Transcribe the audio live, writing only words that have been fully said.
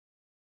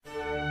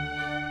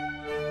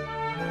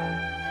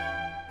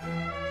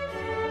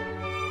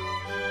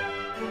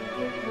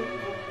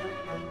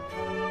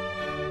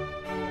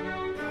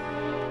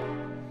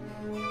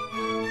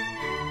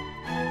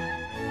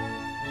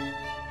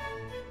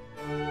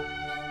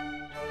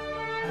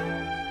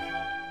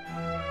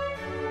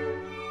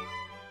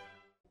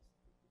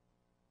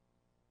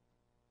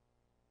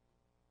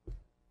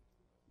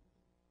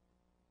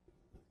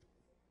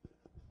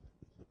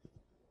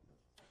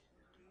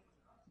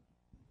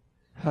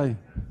Hi.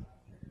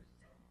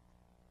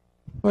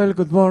 Well,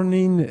 good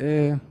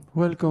morning.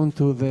 Welcome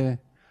to the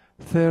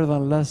third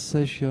and last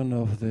session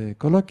of the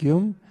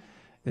colloquium.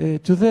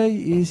 Today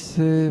is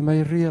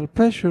my real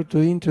pleasure to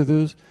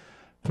introduce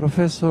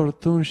Professor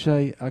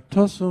Tuncay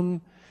Aktosun,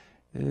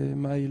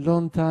 my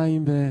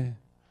long-time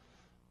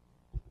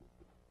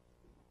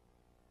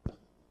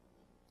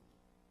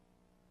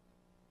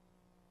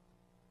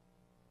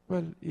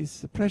well,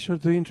 it's a pleasure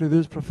to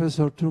introduce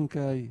Professor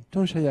Tuncay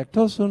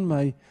Aktosun,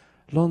 my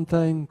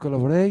long-time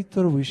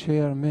collaborator. We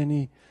share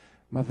many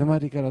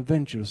mathematical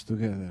adventures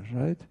together,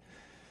 right?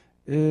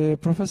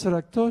 Professor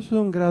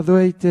Aktosun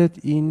graduated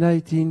in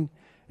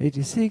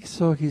 1986,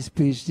 so his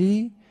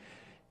PhD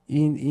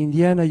in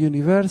Indiana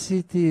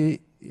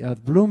University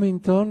at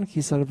Bloomington.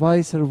 His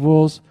advisor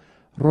was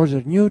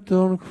Roger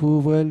Newton, who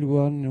was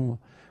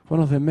one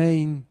of the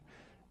main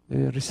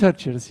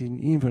researchers in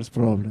inverse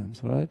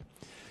problems, right?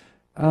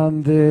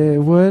 And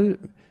well,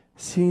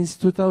 since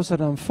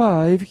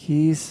 2005,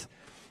 he is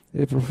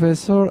a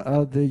professor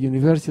at the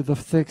University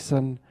of Texas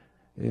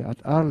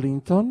at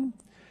Arlington.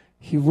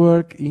 He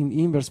worked in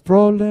inverse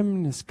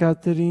problem,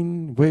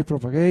 scattering, wave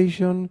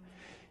propagation,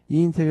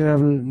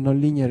 integral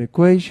nonlinear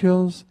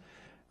equations,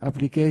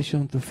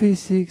 application to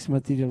physics,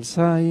 material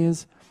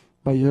science,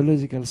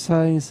 biological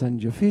science,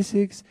 and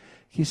geophysics.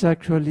 He's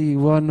actually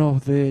one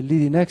of the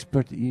leading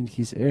experts in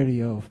his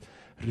area of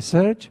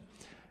research.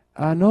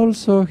 And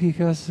also he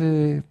has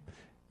a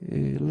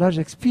large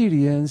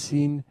experience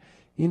in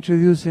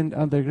introducing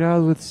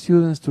undergraduate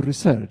students to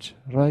research,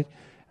 right?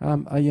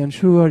 I am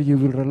sure you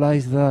will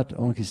realize that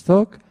on his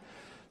talk.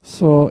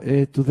 So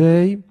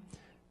today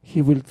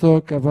he will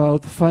talk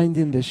about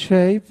finding the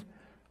shape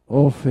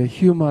of a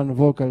human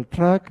vocal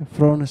tract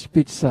from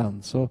speech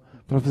sound. So,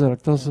 Professor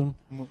Aktosun.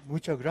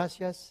 Muchas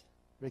gracias,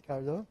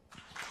 Ricardo.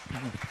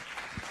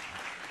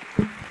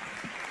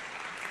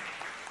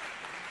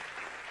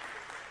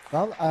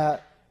 Well,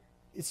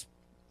 it's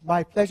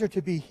my pleasure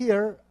to be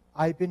here.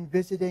 I've been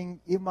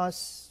visiting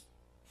IIMAS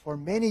for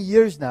many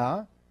years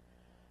now.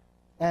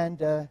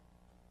 And,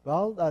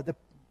 well, the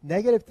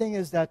negative thing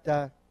is that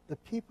the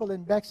people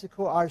in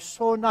Mexico are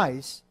so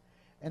nice,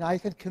 and I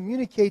can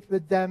communicate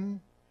with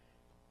them.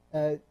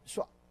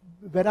 So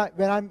when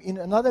I'm in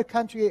another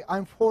country,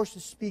 I'm forced to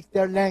speak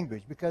their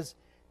language because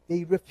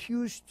they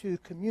refuse to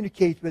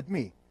communicate with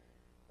me.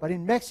 But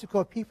in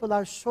Mexico, people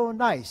are so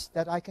nice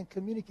that I can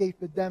communicate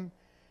with them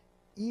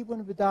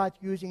even without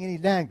using any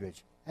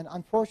language. And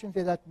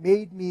unfortunately, that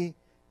made me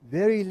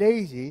very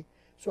lazy.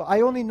 So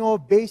I only know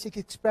basic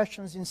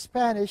expressions in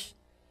Spanish,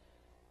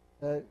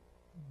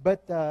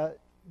 but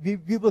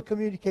we will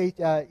communicate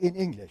in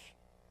English.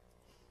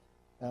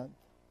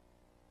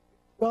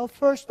 Well,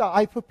 first,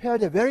 I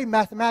prepared a very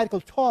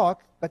mathematical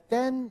talk, but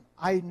then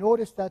I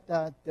noticed that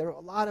there are a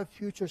lot of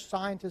future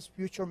scientists,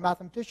 future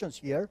mathematicians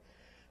here.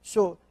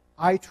 So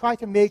I try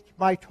to make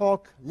my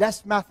talk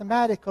less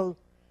mathematical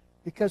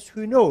because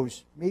who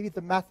knows, maybe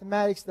the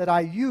mathematics that I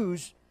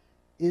use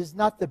is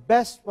not the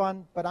best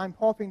one, but I'm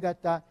hoping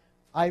that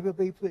I will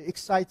be able to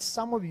excite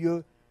some of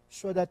you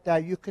so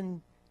that you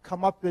can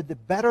come up with the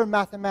better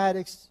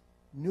mathematics,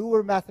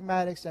 newer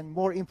mathematics, and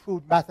more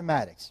improved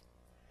mathematics.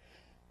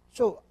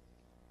 So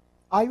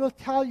I will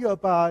tell you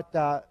about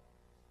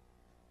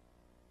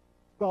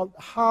well,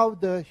 how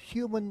the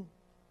human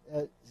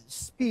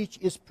speech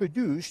is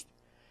produced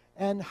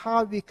and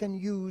how we can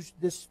use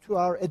this to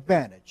our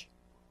advantage.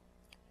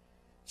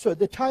 So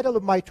the title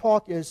of my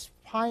talk is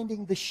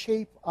Finding the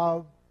Shape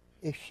of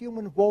a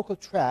Human Vocal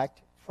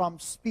Tract from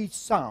Speech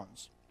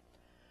Sounds.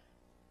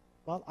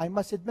 Well, I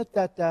must admit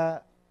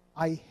that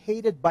I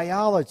hated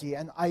biology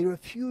and I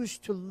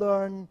refused to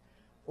learn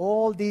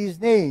all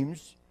these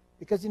names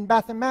because in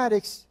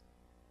mathematics,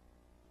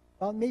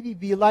 well, maybe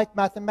we like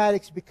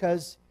mathematics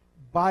because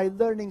by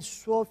learning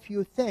so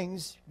few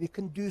things, we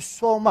can do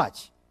so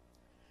much.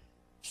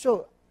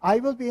 So I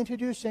will be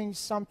introducing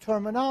some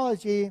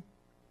terminology,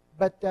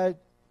 but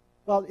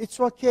well, it's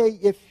okay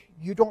if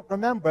you don't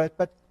remember it,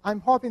 but I'm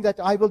hoping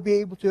that I will be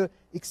able to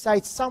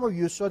excite some of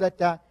you so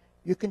that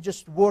you can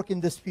just work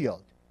in this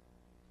field.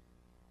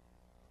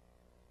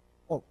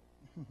 Oh.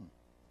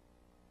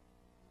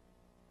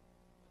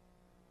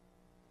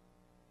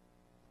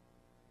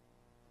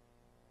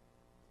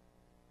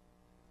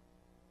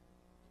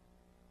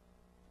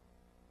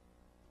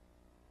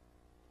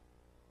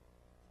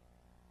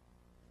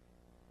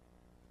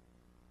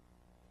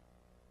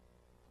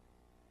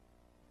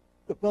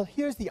 Well,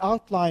 here's the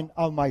outline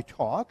of my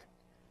talk.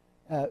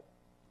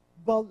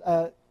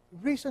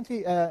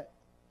 Recently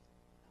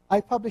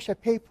I published a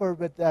paper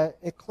with a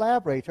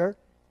collaborator,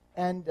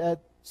 and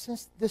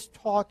since this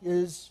talk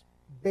is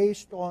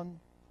based on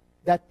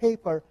that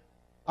paper,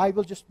 I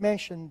will just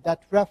mention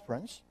that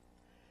reference.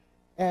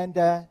 And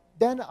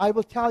then I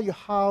will tell you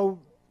how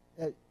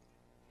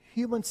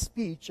human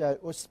speech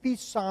or speech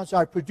sounds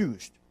are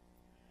produced.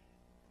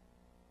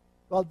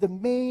 Well, the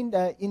main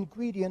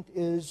ingredient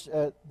is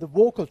the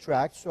vocal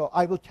tract, so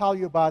I will tell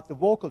you about the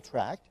vocal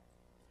tract.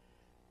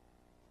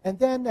 And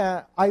then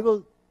I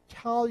will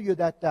tell you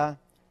that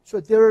So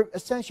there are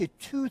essentially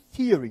two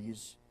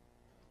theories.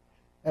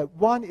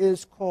 One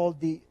is called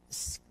the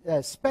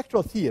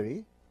spectral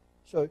theory.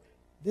 So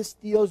this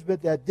deals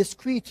with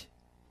discrete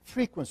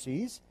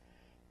frequencies.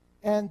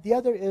 And the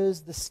other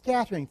is the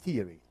scattering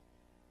theory.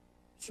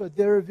 So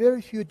there are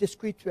very few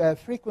discrete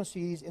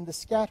frequencies in the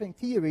scattering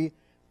theory,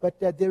 but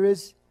there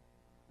is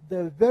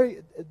the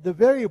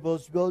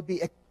variables will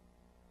be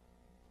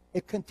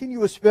a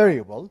continuous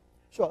variable.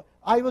 So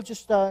I will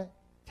just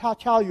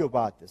tell you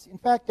about this. In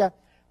fact,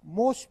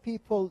 most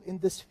people in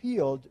this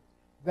field,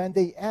 when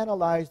they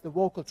analyze the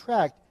vocal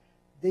tract,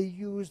 they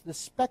use the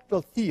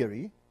spectral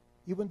theory,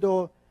 even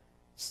though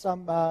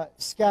some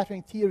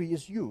scattering theory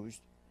is used.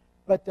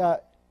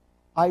 But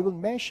I will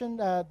mention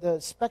the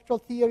spectral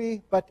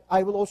theory, but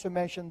I will also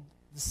mention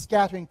the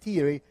scattering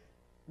theory,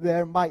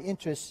 where my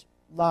interest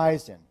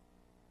lies in.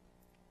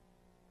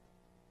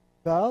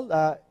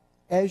 Well,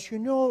 as you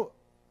know,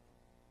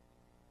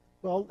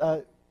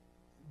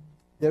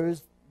 there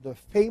is the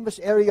famous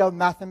area of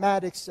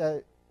mathematics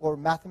or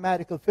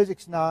mathematical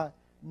physics now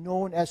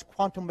known as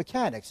quantum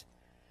mechanics.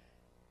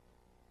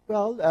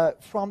 Well,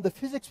 from the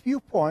physics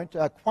viewpoint,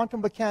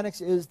 quantum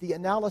mechanics is the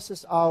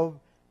analysis of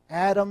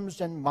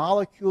atoms and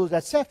molecules,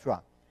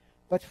 etc.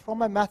 But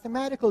from a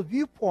mathematical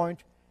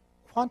viewpoint,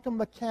 quantum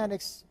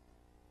mechanics,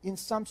 in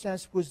some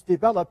sense, was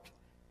developed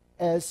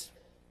as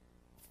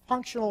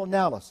functional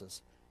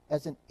analysis,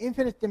 as an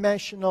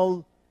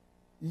infinite-dimensional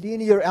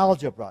linear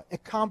algebra, a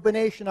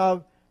combination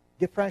of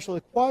differential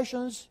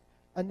equations,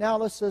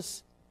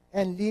 analysis,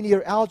 and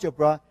linear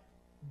algebra,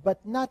 but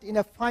not in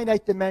a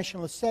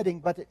finite-dimensional setting,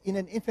 but in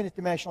an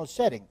infinite-dimensional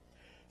setting.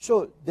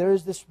 So there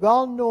is this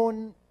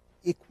well-known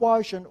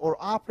equation or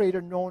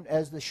operator known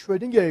as the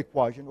Schrödinger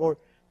equation or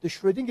the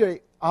Schrödinger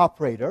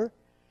operator.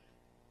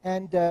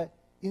 And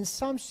in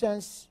some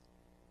sense,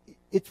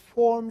 it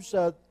forms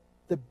the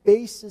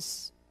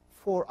basis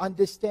for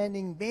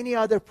understanding many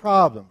other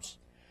problems.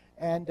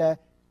 And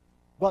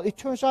well, it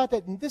turns out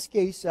that in this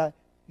case,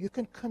 you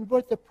can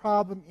convert the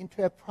problem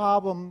into a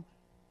problem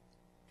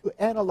to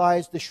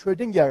analyze the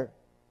Schrödinger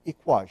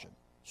equation.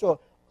 So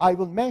I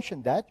will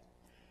mention that.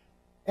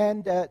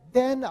 And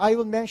then I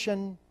will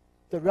mention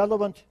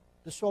the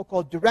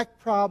so-called direct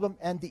problem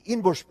and the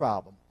inverse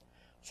problem.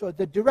 So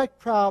the direct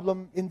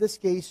problem in this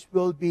case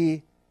will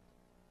be,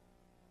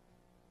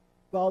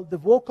 well, the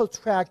vocal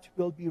tract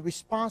will be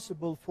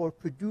responsible for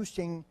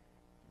producing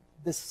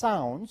the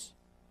sounds.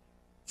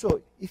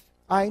 So if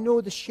I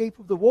know the shape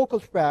of the vocal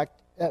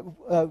tract,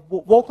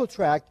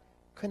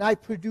 can I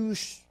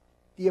produce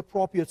the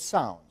appropriate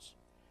sounds?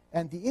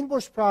 And the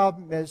inverse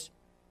problem is,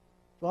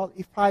 well,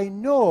 if I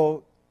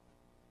know,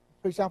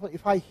 for example,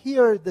 if I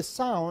hear the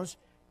sounds,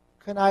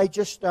 can I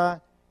just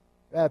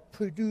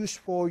produce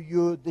for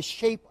you the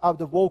shape of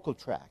the vocal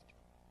tract?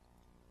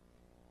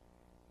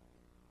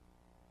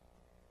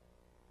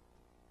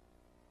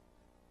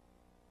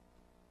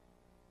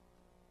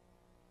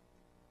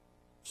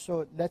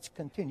 So let's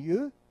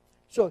continue.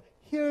 So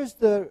here's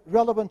the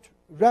relevant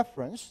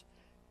reference.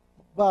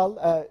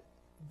 Well,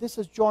 this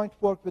is joint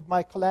work with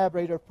my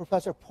collaborator,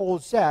 Professor Paul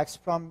Zaks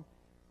from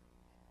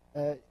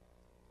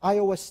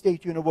Iowa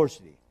State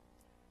University.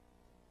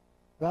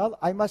 Well,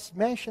 I must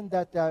mention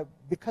that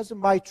because of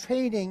my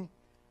training,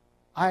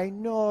 I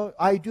know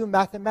I do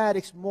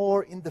mathematics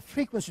more in the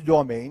frequency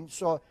domain.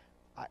 So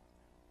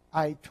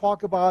I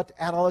talk about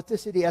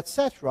analyticity,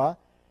 etc.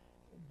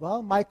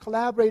 Well, my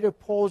collaborator,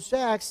 Paul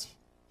Zaks,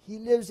 he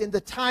lives in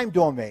the time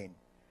domain.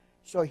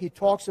 So he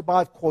talks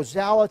about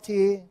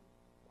causality.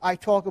 I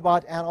talk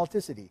about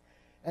analyticity.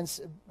 And,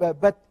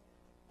 but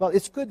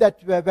it's good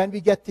that when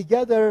we get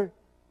together,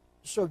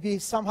 so we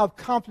somehow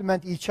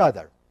complement each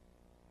other.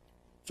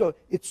 So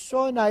it's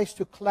so nice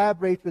to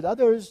collaborate with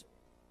others,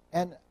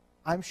 and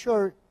I'm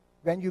sure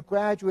when you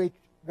graduate,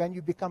 when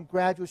you become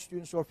graduate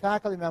students or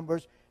faculty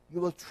members,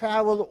 you will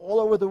travel all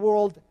over the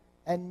world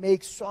and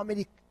make so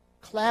many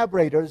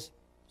collaborators.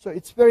 So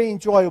it's very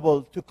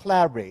enjoyable to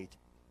collaborate.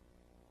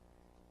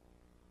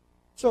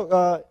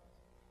 So,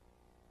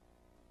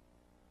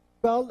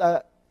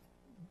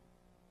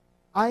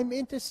 I'm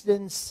interested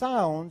in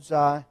sounds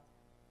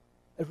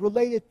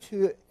related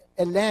to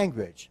a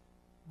language.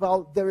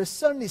 Well, there are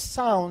certainly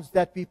sounds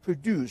that we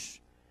produce.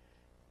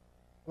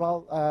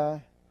 Well,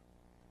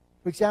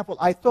 for example,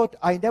 I thought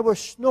I never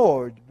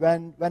snored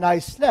when I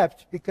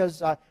slept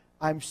because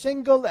I'm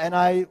single and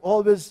I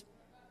always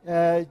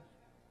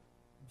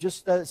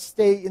just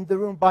stay in the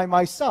room by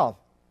myself.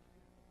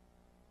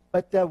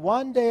 But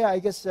one day, I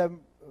guess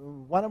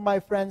one of my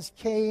friends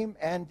came,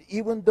 and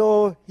even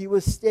though he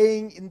was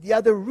staying in the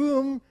other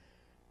room,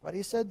 but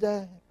he said,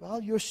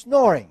 well, you're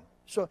snoring.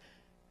 So,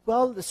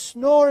 well, the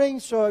snoring,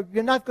 so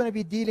you're not going to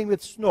be dealing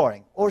with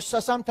snoring. Or so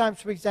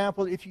sometimes, for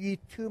example, if you eat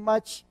too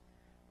much,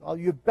 well,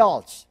 you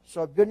belch.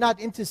 So we're not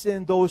interested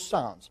in those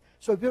sounds.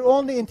 So we're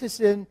only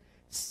interested in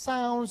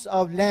sounds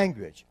of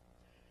language.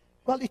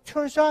 Well, it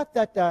turns out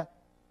that,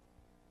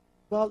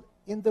 well,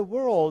 in the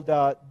world,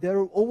 there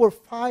are over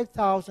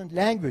 5,000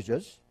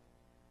 languages.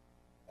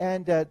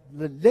 And the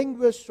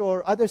linguists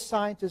or other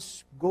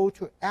scientists go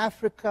to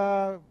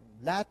Africa,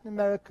 Latin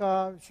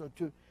America, so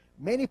to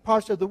many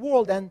parts of the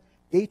world, and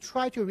they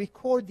try to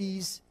record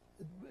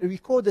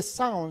the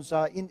sounds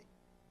in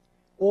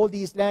all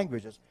these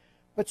languages.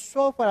 But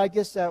so far, I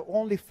guess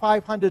only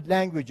 500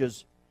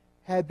 languages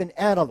have been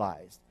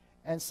analyzed.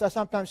 And so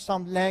sometimes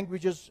some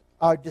languages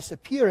are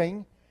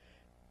disappearing,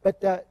 but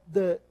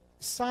the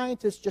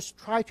scientists just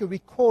try to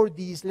record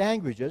these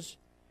languages,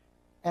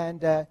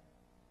 and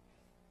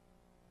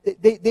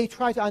they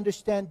try to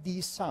understand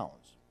these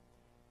sounds.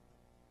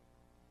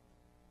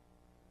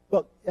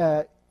 Well,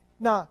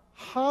 now,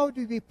 how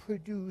do we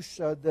produce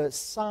the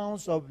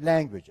sounds of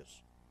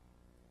languages?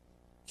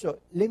 So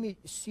let me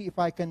see if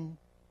I can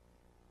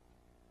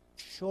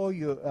show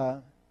you.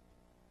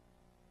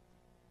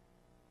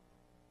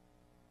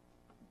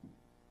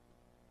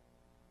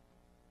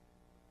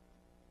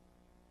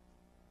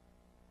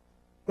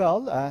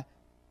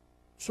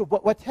 So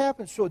what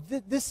happens, so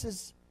this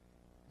is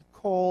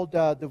called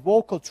the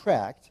vocal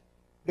tract.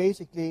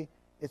 Basically,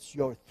 it's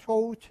your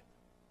throat.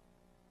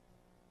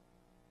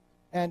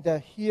 And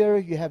here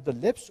you have the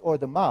lips or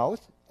the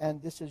mouth,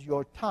 and this is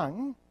your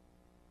tongue.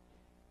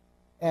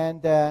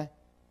 And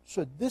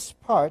so this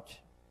part,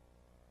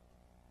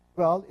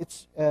 well,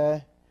 it's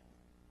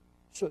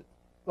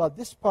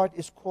this part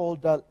is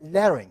called the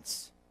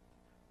larynx.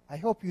 I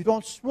hope you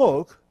don't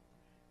smoke,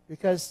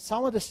 because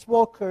some of the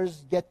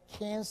smokers get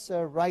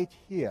cancer right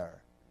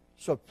here.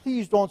 So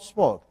please don't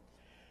smoke.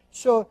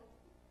 So,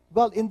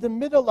 well, in the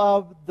middle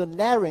of the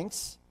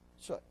larynx,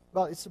 so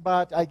well, it's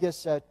about, I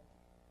guess,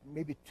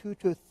 maybe 3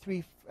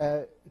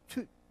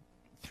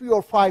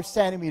 or 5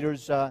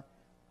 centimeters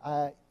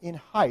in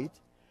height.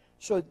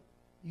 So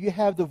you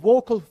have the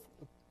vocal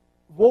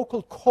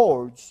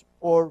cords,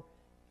 or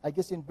I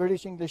guess in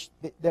British English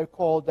they're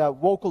called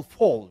vocal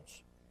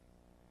folds.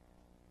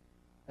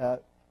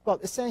 Well,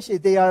 essentially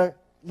they are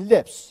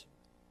lips.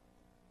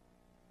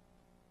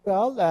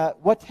 Well,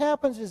 what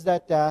happens is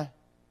that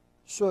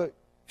so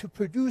to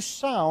produce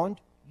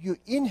sound, you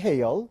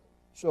inhale.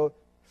 So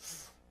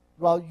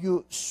well,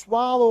 you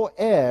swallow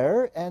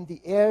air, and the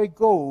air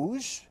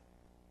goes.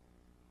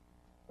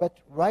 But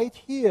right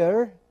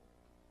here,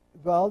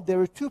 well, there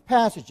are 2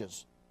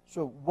 passages.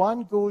 So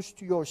one goes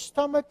to your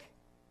stomach.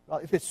 Well,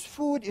 if it's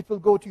food, it will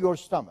go to your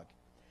stomach.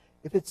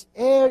 If it's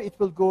air, it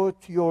will go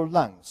to your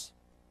lungs.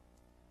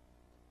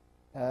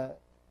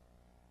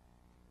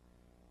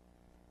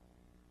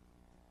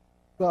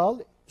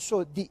 Well,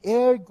 so the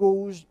air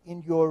goes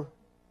in your,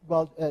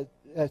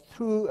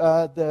 through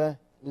the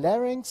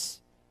larynx.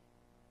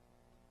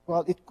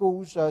 Well, it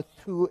goes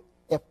through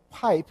a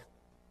pipe,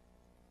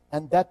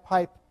 and that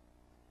pipe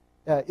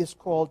is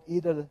called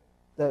either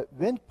the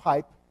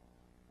windpipe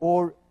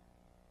or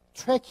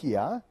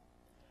trachea.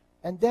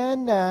 And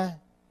then,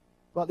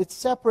 well, it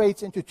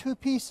separates into 2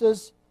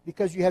 pieces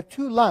because you have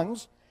 2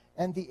 lungs,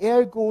 and the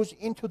air goes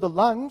into the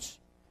lungs,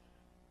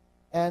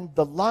 and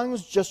the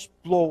lungs just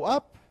blow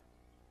up,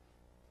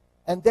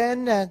 and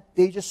then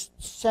they just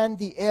send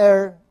the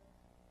air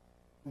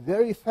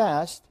very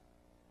fast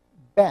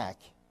back,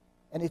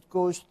 and it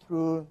goes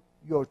through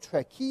your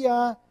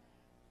trachea,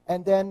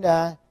 and then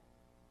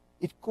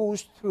it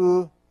goes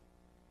through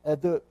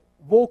the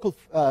vocal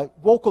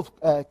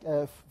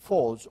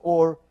folds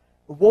or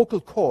vocal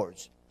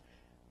cords.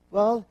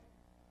 Well,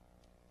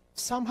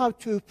 somehow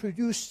to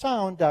produce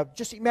sound,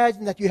 just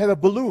imagine that you have a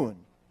balloon,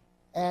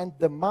 and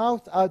the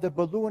mouth of the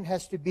balloon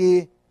has to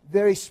be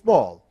very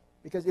small,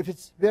 because if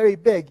it's very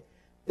big,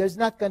 there's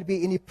not going to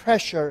be any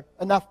pressure,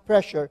 enough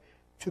pressure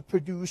to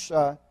produce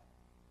the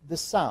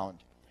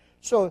sound.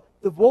 So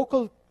the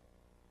vocal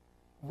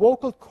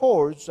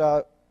cords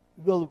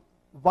will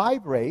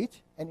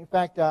vibrate, and in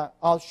fact,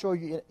 I'll show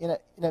you in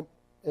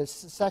a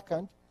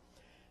second.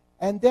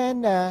 And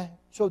then,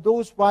 so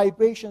those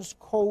vibrations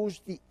cause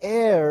the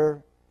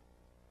air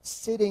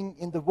sitting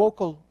in the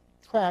vocal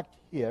tract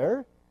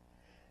here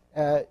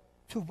to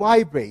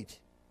vibrate.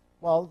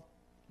 Well,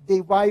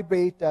 they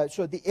vibrate,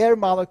 so the air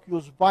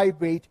molecules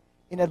vibrate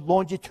in a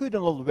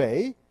longitudinal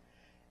way,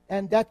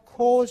 and that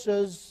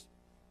causes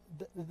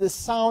the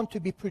sound to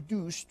be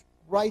produced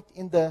right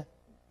in the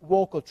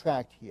vocal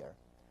tract here.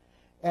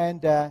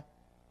 And,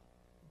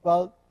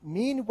 well,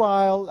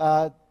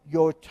 meanwhile,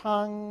 your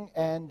tongue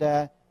and,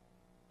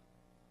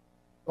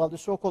 well, the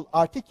so-called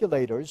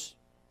articulators,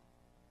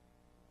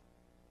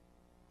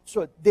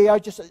 so they are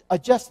just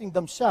adjusting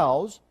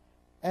themselves,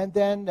 and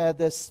then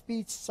the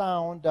speech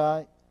sound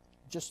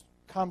just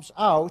comes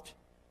out,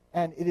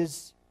 and it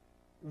is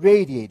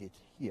radiated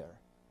here.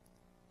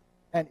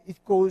 And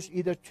it goes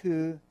either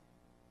to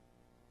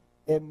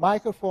a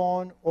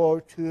microphone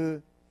or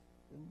to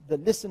the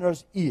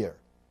listener's ear.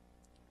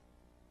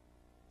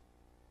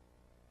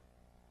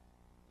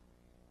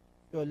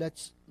 So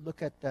let's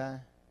look at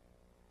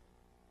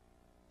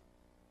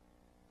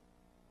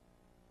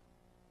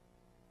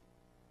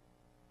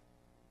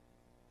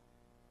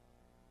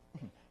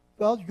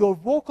well, your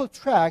vocal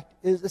tract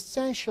is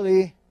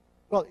essentially,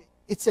 well,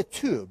 it's a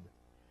tube.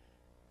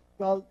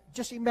 Well,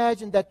 just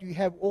imagine that you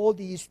have all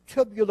these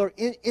tubular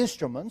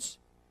instruments,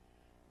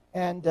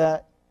 and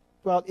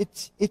well,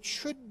 it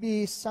should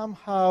be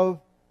somehow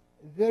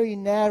very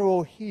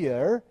narrow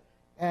here,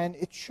 and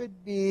it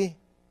should be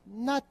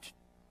not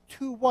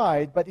too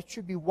wide, but it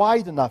should be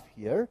wide enough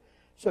here.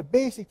 So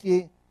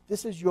basically,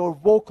 this is your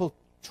vocal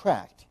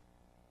tract.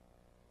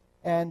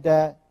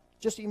 And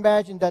just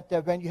imagine that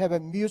when you have a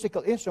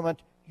musical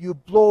instrument, you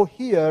blow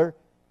here,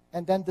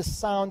 and then the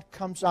sound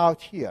comes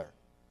out here.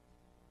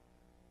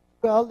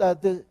 Well,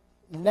 the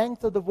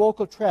length of the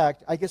vocal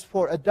tract, I guess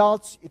for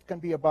adults, it can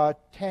be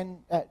about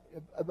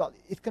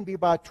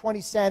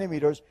 20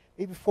 centimeters.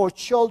 Maybe for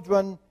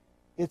children,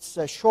 it's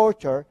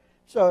shorter.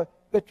 So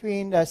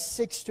between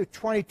 6 to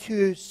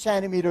 22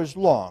 centimeters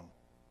long.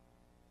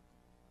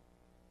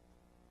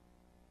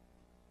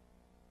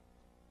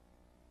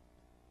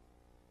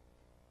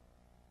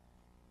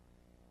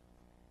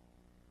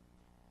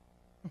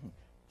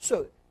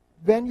 So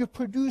when you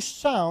produce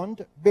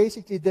sound,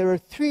 basically there are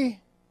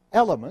three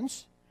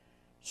elements.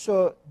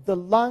 So the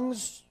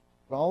lungs,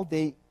 well,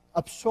 they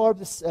absorb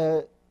this,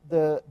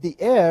 the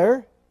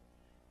air,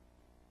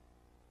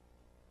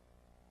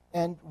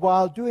 and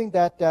while doing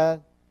that,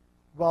 the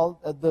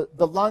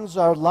lungs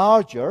are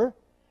larger,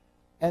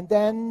 and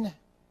then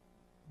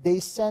they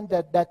send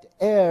that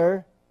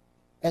air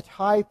at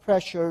high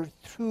pressure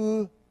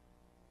through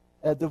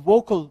the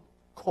vocal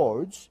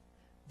cords.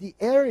 The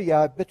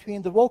area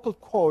between the vocal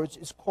cords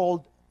is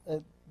called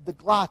the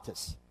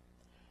glottis.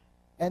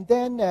 And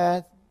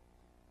then,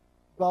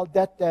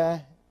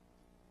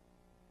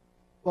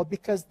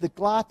 because the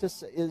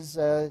glottis is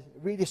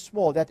really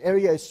small, that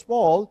area is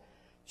small,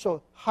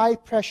 so high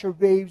pressure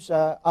waves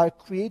are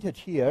created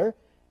here.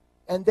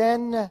 And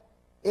then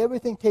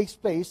everything takes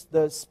place,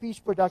 the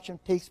speech production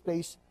takes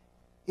place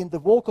in the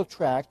vocal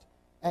tract,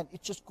 and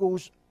it just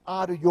goes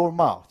out of your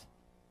mouth.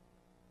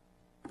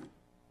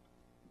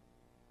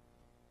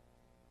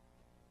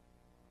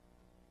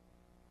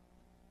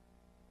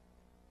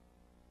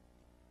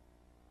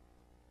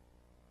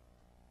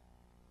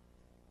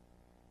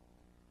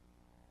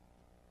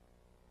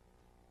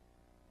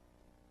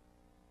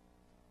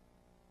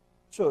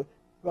 So,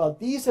 well,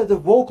 these are the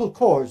vocal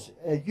cords.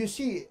 You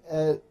see,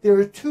 there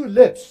are two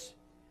lips,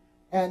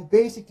 and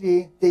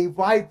basically they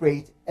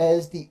vibrate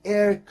as the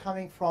air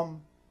coming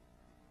from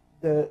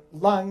the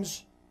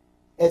lungs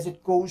as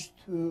it goes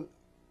through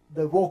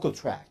the vocal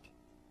tract.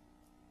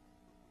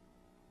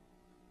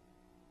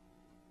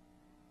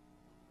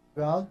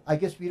 Well, I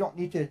guess we don't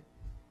need to.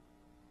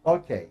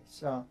 Okay,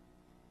 so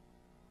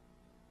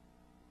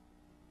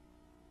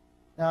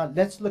now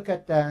let's look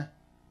at the.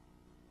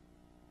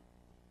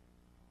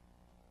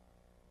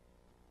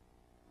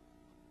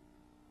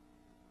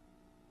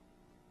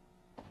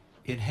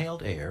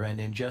 Inhaled air and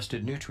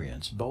ingested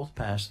nutrients both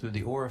pass through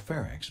the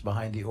oropharynx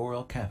behind the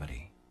oral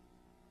cavity.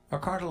 A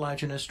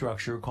cartilaginous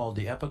structure called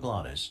the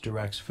epiglottis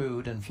directs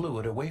food and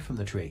fluid away from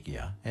the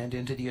trachea and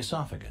into the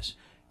esophagus,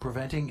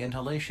 preventing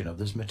inhalation of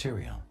this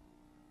material.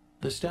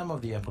 The stem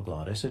of the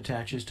epiglottis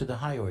attaches to the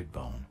hyoid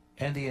bone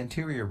and the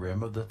anterior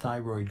rim of the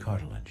thyroid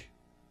cartilage.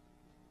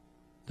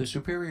 The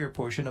superior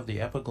portion of the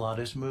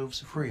epiglottis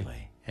moves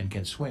freely and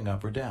can swing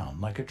up or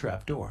down like a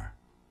trapdoor.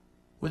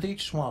 With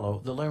each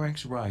swallow, the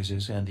larynx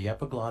rises and the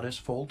epiglottis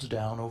folds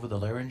down over the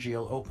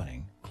laryngeal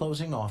opening,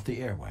 closing off the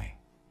airway.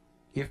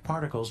 If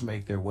particles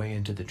make their way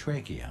into the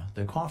trachea,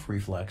 the cough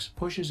reflex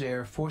pushes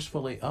air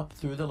forcefully up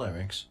through the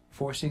larynx,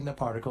 forcing the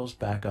particles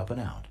back up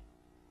and out.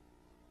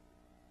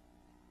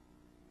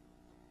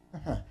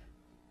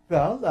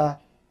 Well,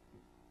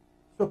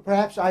 so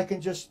perhaps I can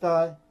just,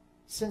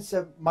 since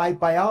my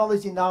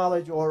biology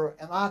knowledge or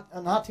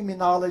anatomy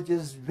knowledge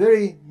is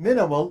very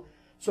minimal,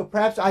 so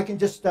perhaps I can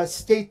just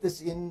state this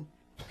in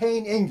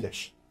plain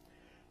English.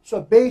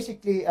 So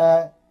basically,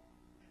 I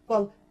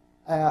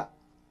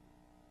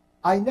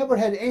never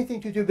had anything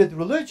to do with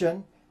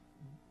religion,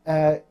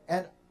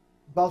 and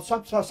well,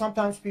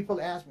 sometimes people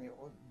ask me,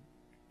 oh,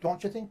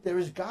 don't you think there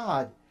is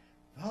God?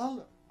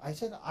 Well, I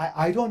said,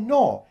 I don't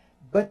know.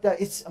 But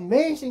it's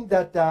amazing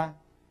that,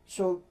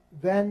 so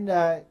when,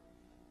 I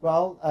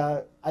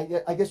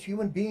guess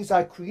human beings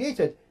are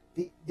created,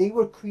 they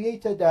were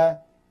created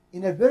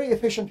in a very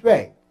efficient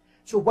way.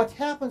 So what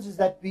happens is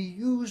that we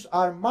use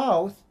our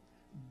mouth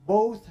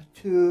both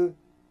to,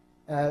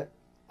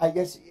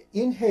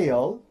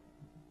 inhale,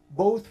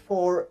 both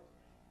for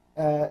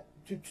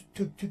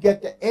to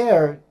get the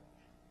air,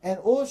 and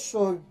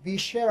also we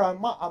share our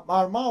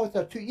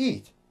mouth to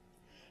eat.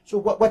 So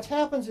what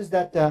happens is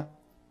that,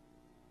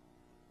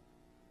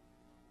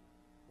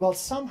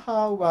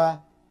 somehow,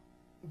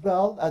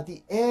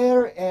 the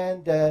air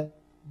and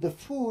the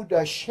food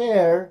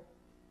share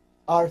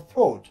our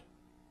throat.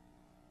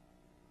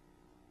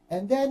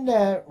 And then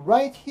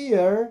right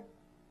here,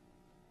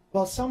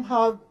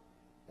 somehow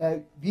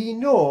we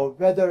know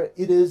whether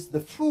it is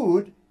the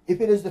food.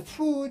 If it is the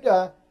food,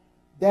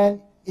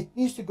 then it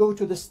needs to go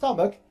to the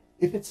stomach.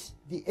 If it's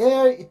the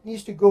air, it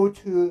needs to go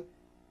to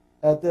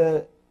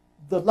the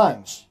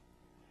lungs.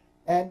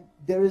 And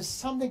there is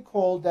something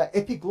called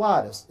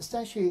epiglottis.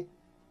 Essentially,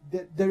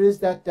 there is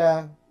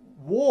that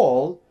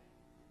wall,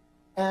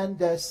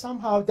 and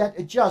somehow that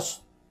adjusts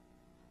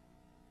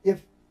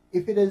if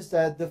it is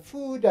the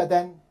food,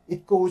 then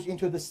it goes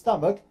into the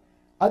stomach.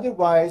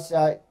 Otherwise,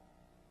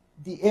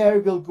 the air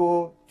will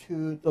go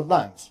to the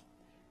lungs.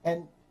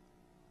 And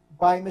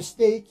by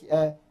mistake,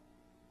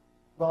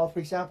 well, for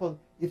example,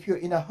 if you're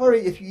in a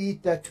hurry, if you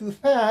eat too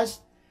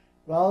fast,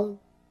 well,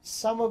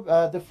 some of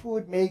the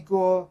food may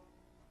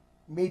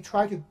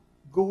try to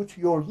go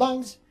to your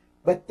lungs,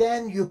 but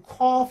then you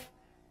cough,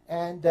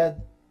 and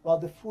well,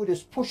 the food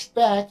is pushed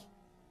back,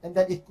 and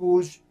then it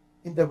goes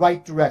in the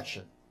right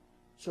direction.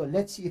 So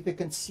let's see if we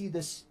can see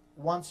this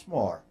once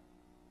more.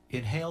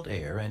 Inhaled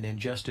air and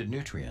ingested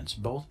nutrients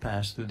both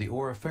pass through the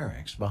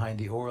oropharynx behind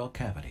the oral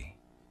cavity.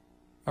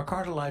 A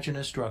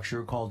cartilaginous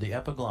structure called the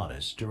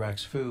epiglottis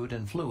directs food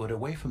and fluid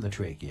away from the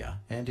trachea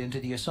and into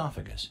the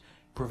esophagus,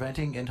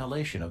 preventing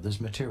inhalation of this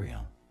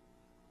material.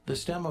 The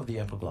stem of the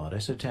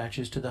epiglottis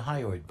attaches to the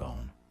hyoid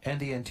bone and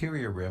the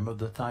anterior rim of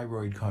the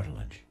thyroid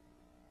cartilage.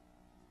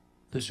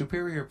 The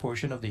superior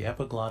portion of the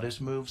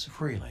epiglottis moves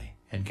freely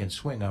and can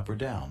swing up or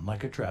down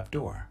like a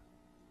trapdoor.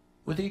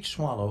 With each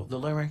swallow, the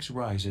larynx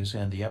rises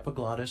and the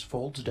epiglottis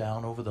folds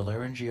down over the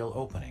laryngeal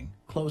opening,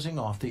 closing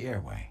off the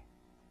airway.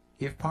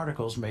 If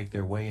particles make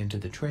their way into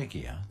the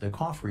trachea, the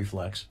cough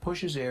reflex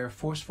pushes air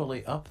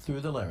forcefully up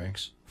through the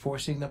larynx,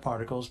 forcing the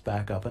particles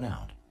back up and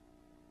out.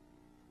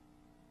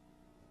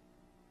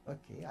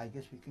 Okay, I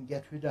guess we can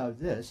get rid of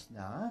this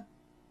now.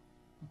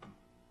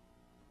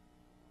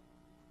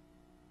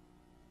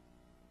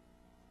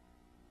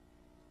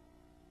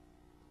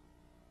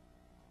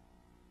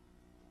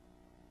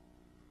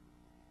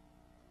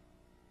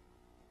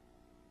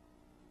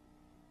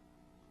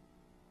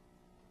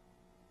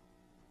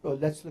 So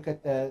let's look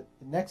at the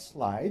next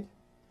slide.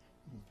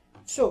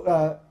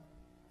 So,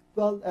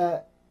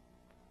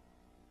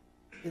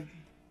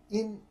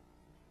 in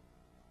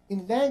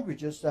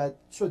languages,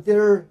 so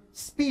there are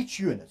speech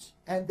units,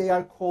 and they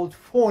are called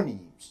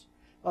phonemes.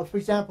 For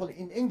example,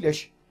 in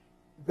English,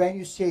 when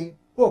you say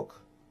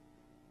book,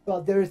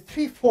 well, there are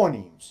 3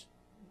 phonemes.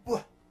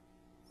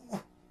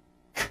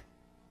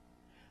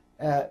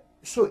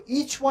 So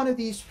each one of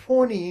these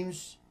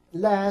phonemes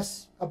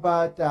lasts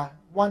about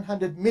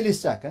 100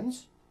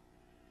 milliseconds.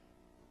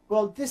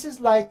 Well, this is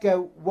like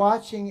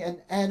watching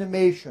an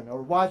animation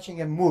or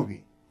watching a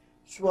movie.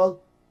 So, well,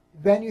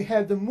 when you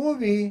have the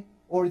movie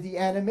or the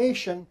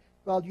animation,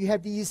 well, you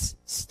have these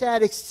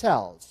static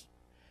cells.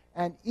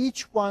 And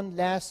each one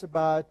lasts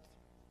about,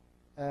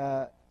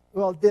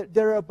 well,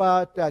 there are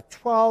about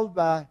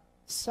 12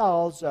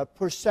 cells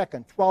per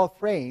second, 12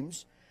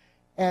 frames.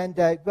 And,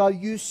 well,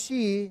 you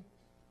see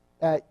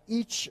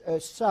each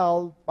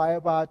cell by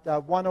about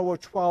 1 over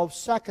 12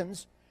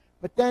 seconds.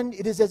 But then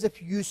it is as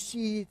if you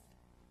see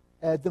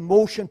the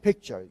motion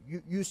picture.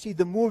 You see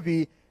the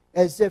movie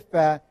as if,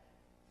 well,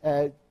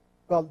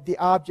 the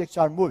objects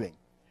are moving.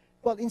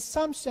 Well, in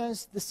some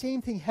sense, the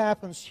same thing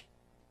happens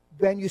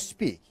when you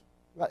speak.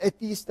 Well,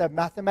 at least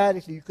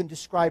mathematically, you can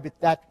describe it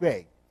that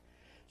way.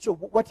 So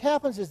what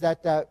happens is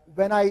that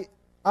when I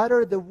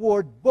utter the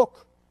word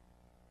book,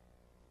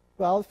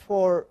 well,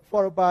 for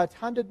about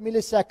 100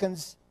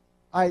 milliseconds,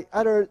 I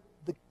utter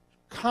the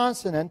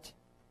consonant,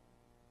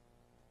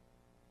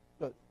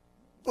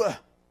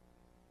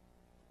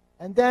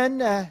 and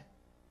then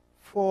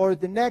for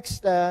the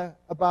next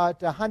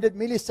about 100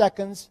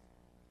 milliseconds,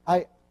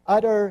 I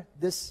utter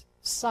this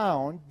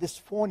sound, this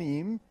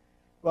phoneme.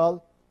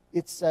 Well,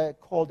 it's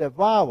called a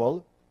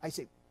vowel. I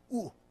say,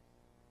 ooh.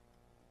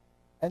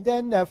 And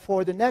then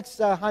for the next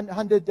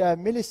 100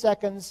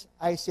 milliseconds,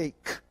 I say,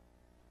 k.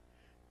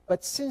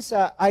 But since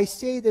I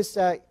say this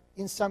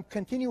in some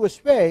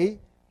continuous way,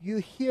 you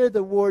hear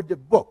the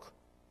word book.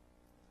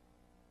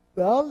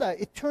 Well,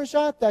 it turns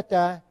out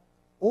that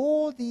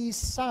all these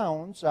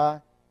sounds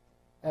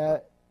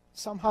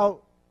somehow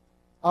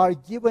are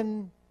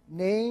given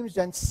names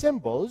and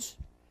symbols,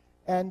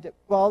 and,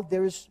 well,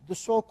 there is the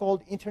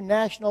so-called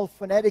International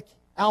Phonetic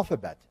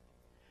Alphabet.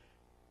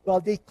 Well,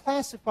 they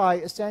classify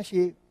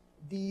essentially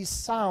these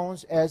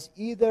sounds as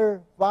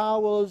either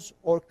vowels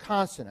or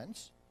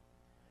consonants.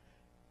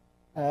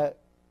 Well,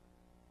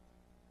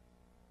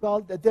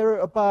 there are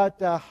about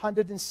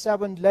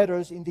 107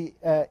 letters in the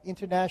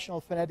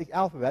International Phonetic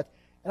Alphabet,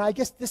 and I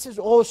guess this is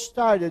all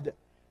started,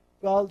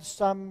 well,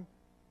 some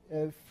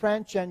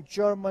French and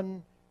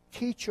German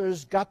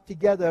teachers got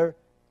together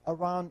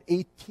around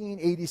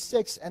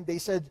 1886, and they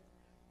said,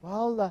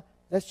 well,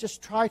 let's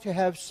just try to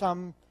have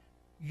some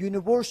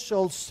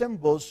universal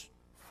symbols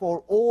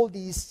for all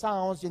these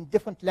sounds in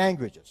different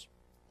languages.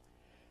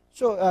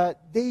 So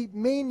they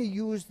mainly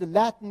use the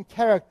Latin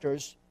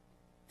characters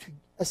to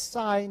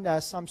assign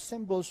some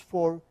symbols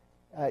for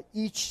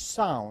each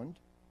sound.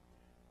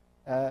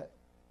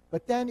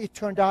 But then it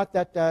turned out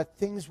that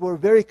things were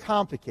very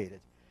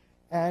complicated.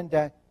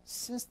 And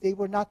since they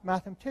were not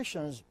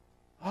mathematicians,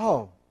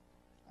 well,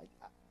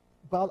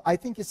 I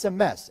think it's a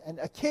mess. And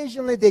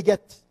occasionally they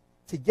get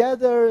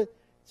together.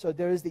 So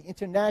there is the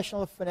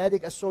International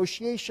Phonetic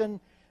Association.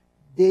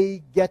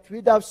 They get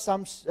rid of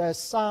some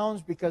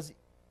sounds because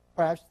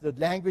perhaps the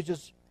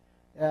languages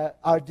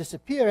are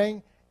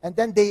disappearing, and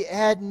then they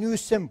add new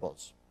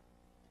symbols.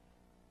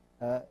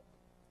 But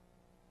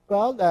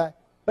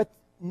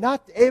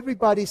not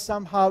everybody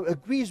somehow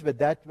agrees with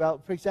that.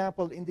 Well, for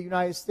example, in the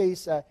United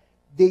States,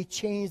 they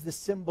change the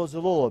symbols a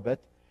little bit.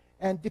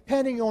 And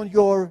depending on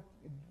your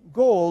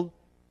goal,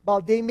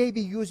 well, they may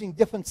be using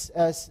different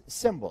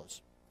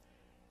symbols.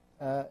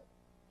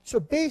 So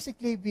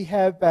basically, we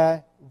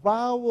have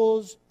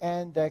vowels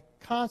and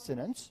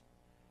consonants.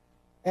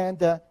 And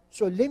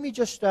so let me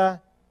just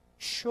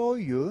show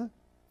you.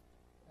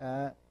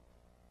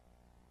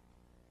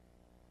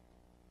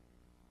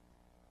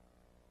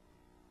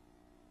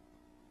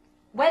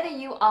 Whether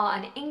you are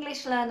an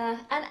English learner,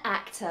 an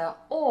actor,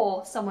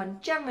 or someone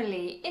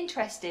generally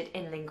interested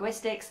in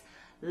linguistics,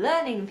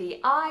 learning the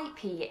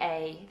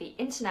IPA, the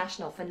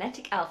International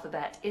Phonetic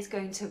Alphabet, is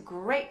going to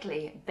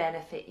greatly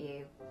benefit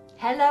you.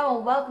 Hello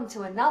and welcome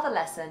to another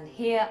lesson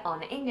here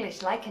on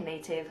English Like a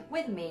Native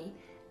with me,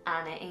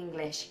 Anna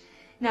English.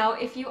 Now,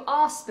 if you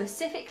are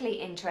specifically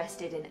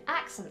interested in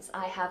accents,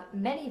 I have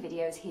many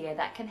videos here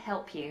that can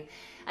help you,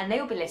 and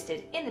they will be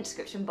listed in the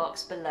description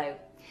box below.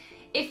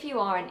 If you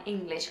are an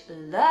English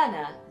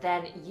learner,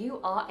 then you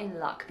are in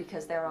luck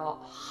because there are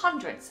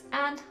hundreds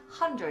and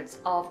hundreds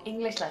of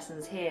English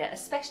lessons here,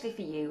 especially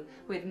for you,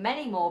 with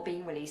many more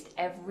being released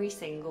every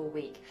single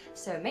week.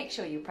 So make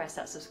sure you press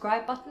that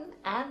subscribe button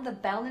and the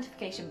bell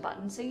notification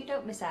button so you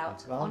don't miss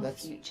out on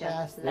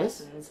future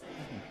lessons.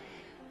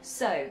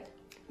 So,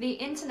 the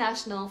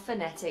International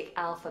Phonetic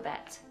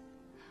Alphabet.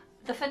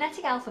 The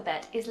phonetic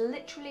alphabet is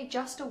literally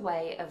just a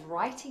way of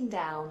writing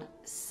down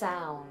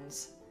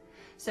sounds.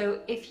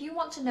 So if you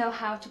want to know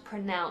how to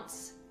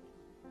pronounce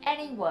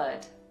any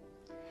word,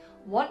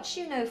 once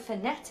you know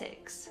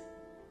phonetics,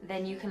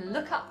 then you can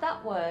look up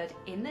that word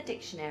in the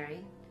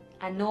dictionary,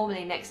 and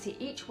normally next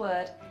to each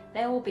word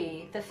there will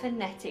be the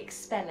phonetic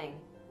spelling.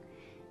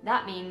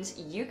 That means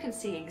you can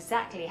see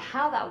exactly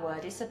how that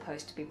word is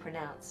supposed to be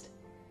pronounced.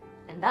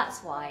 And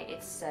that's why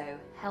it's so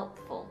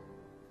helpful.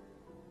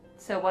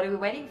 So what are we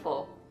waiting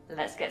for?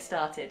 Let's get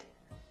started.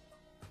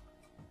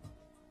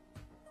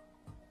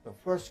 So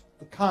first,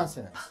 the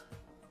consonants.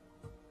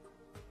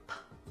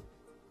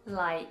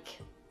 Like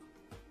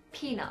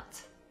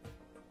peanut,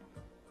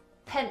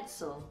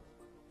 pencil,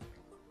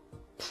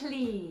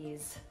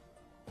 please,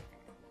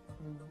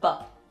 b,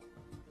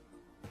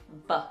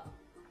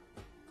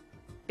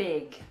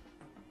 big,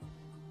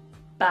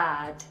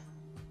 bad,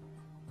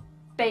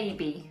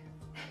 baby,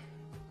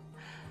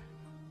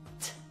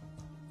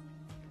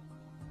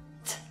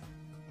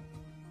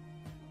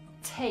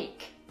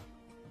 take,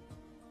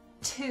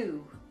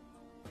 two,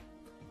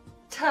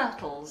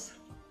 turtles,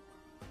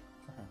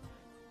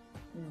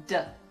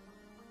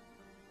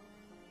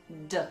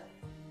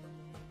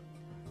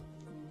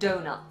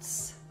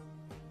 donuts,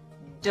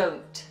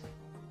 don't,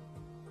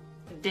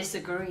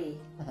 disagree.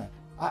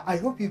 I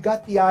hope you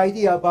got the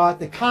idea about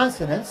the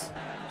consonants.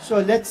 So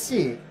let's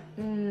see.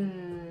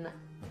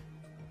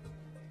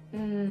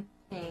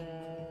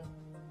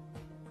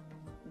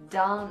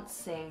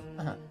 Dancing.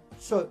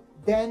 So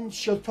then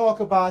she'll talk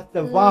about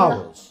the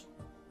vowels.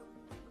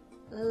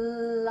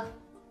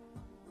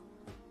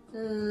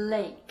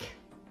 Lake,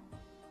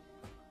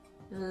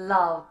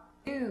 love,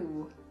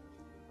 blue,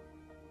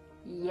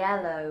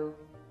 yellow,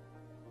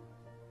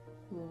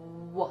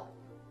 what,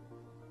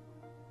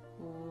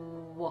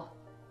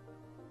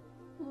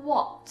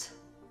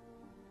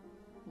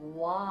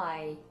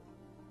 why,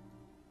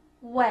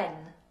 when,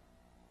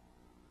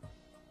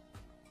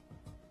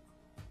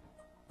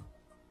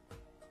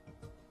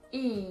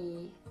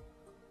 e,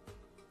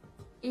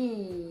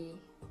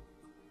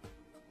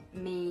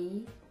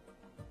 me,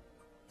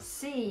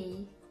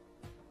 see,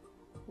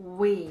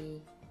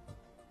 we,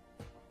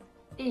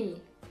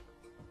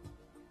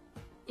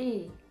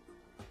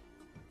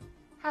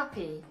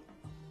 happy,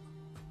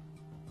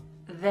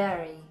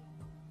 very,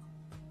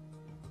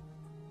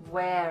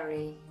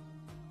 wary,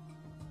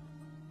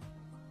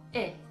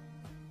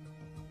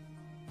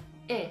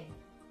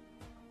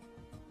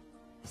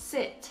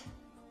 sit,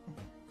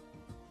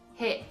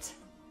 hit.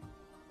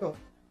 So,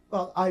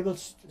 well, I will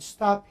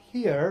stop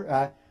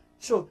here.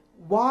 So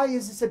why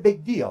is this a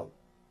big deal?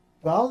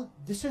 Well,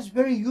 this is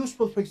very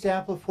useful, for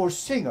example, for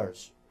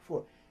singers.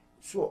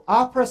 So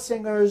opera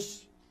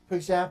singers, for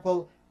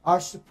example, are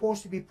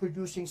supposed to be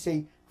producing,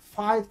 say,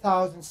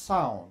 5,000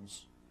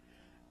 sounds,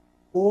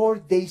 or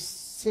they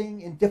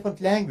sing in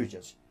different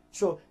languages.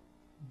 So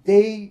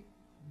they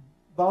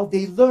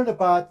learn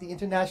about the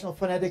International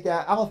Phonetic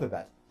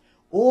Alphabet.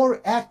 Or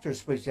actors,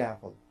 for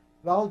example.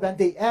 Well, when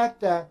they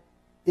act,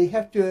 they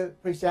have to,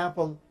 for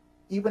example,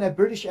 even a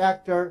British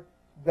actor,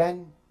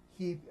 when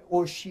he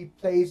or she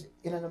plays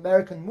in an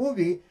American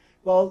movie,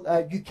 well,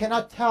 you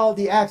cannot tell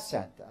the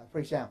accent, for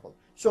example.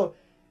 So,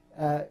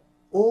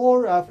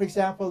 for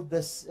example,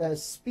 the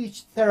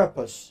speech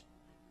therapists,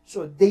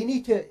 so they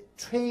need to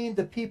train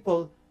the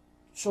people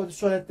so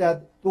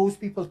that those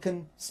people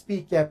can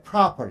speak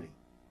properly.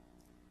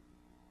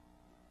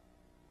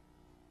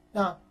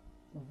 Now,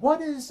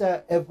 what is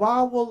a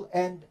vowel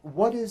and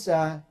what is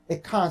a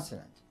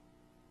consonant?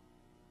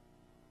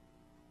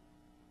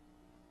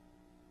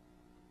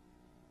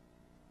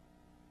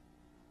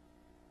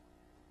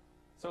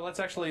 So let's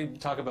actually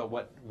talk about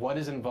what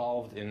is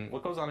involved in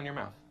what goes on in your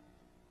mouth.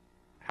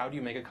 How do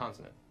you make a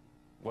consonant?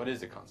 What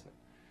is a consonant?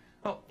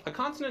 Well, a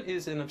consonant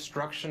is an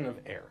obstruction of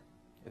air.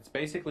 It's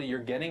basically you're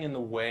getting in the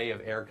way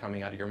of air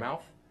coming out of your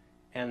mouth,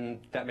 and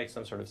that makes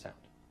some sort of sound.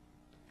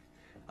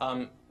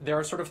 There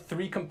are sort of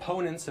three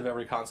components of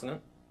every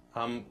consonant.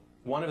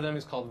 One of them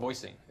is called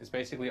voicing. It's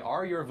basically,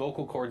 are your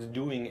vocal cords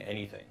doing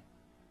anything?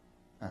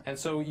 And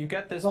so you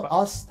get this... Well,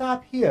 I'll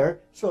stop here.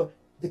 So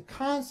the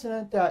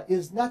consonant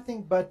is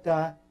nothing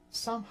but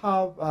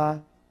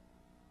somehow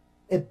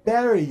a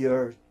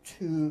barrier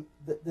to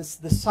the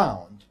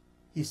sound,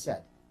 he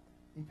said.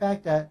 In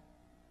fact,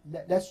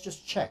 let's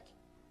just check.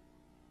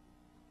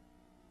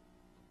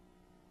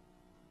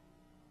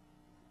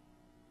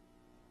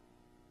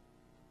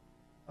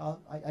 Well,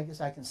 I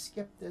guess I can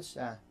skip this.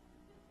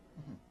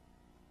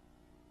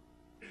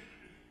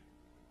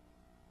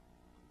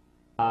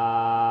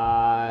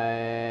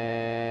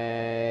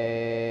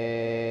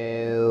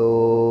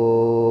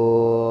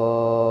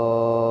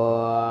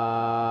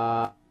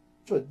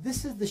 So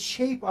this is the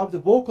shape of the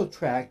vocal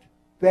tract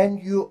when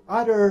you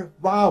utter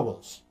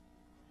vowels.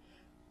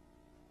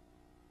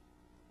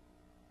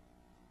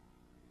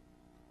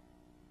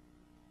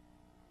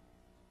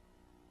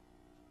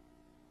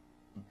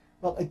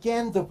 Well,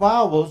 again, the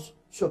vowels,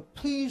 so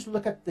please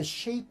look at the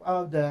shape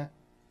of the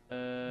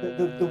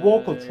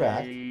vocal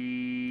tract.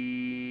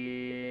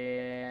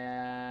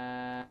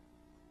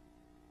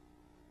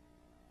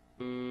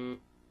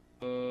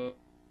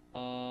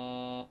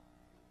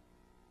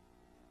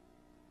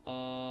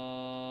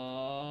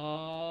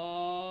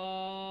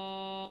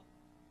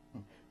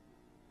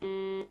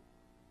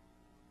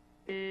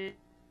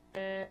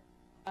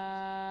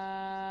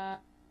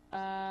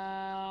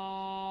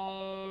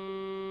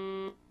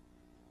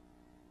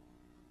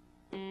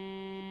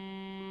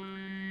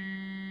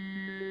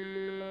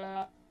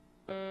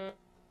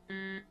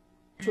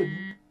 So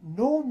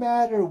no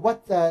matter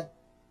what the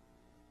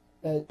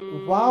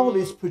vowel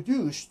is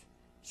produced,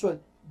 so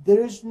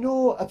there is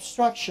no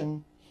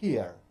obstruction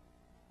here.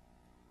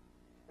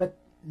 But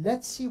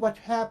let's see what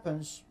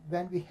happens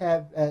when we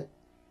have let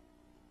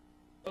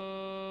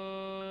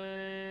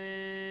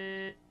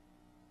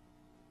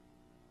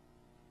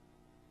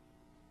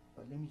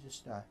me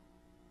just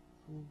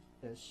prove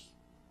this.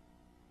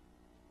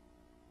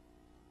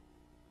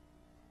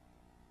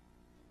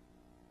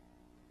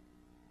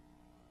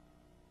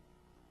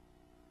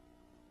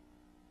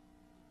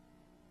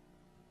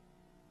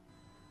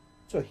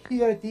 So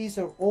here, these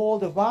are all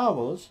the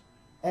vowels,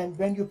 and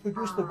when you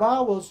produce the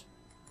vowels,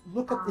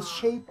 look at the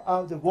shape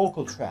of the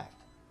vocal tract.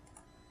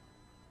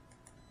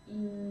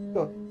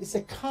 So it's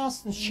a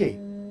constant shape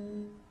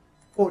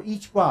for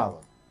each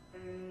vowel.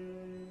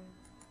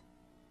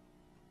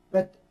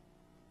 But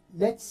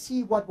let's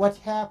see what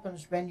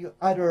happens when you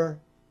utter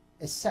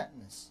a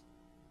sentence.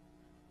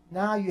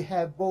 Now you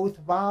have both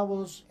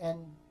vowels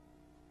and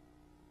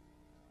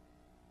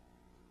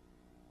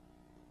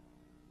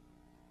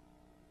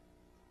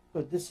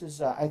so this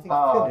is, I think,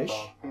 Finnish.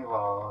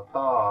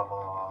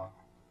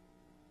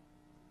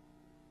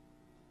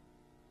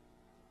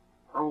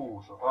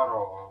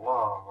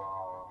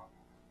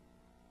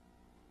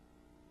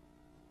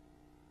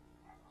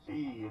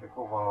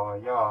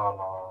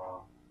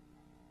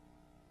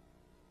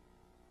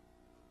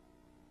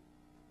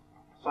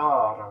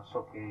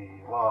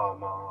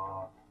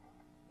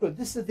 So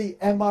this is the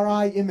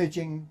MRI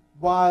imaging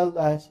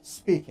while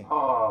speaking.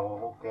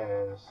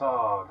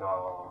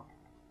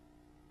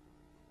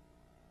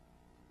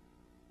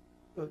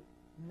 So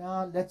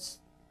now let's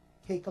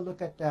take a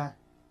look at, for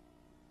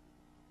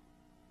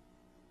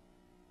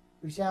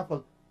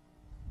example,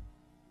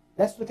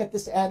 let's look at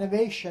this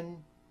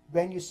animation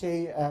when you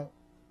say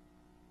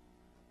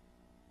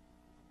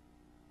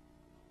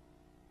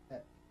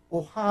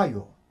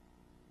Ohio.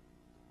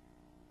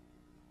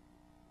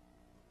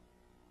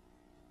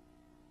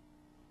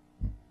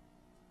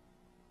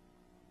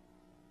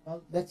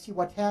 Well, let's see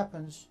what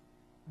happens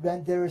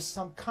when there is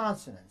some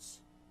consonants.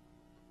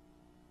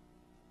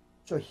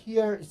 So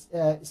here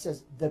it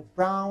says the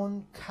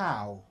brown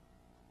cow.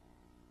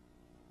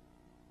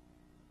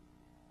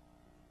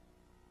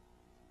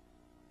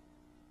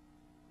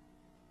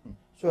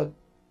 So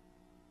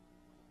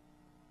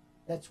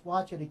let's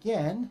watch it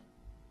again.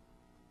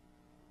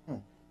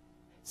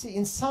 See,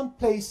 in some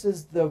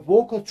places the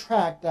vocal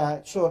tract,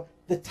 so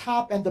the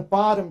top and the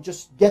bottom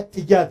just get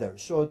together.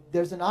 So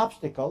there's an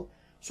obstacle.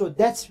 So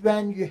that's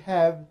when you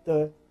have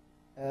the,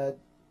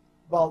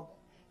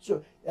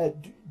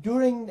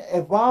 during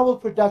a vowel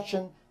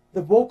production,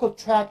 the vocal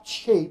tract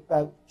shape,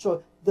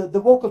 so the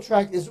vocal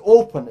tract is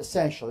open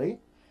essentially.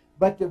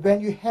 But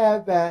when you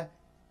have a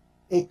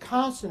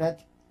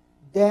consonant,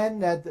 then,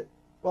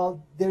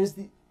 there is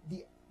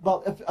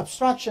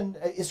obstruction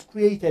is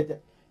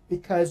created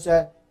because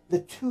the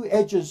two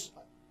edges,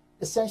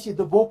 essentially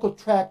the vocal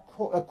tract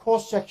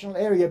cross-sectional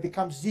area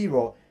becomes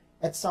zero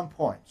at some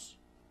points.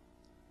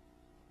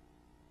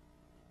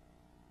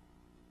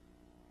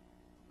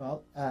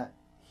 Well,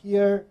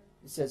 here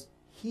it says,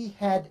 he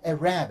had a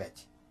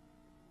rabbit.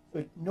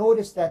 So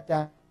notice that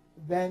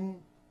when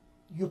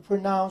you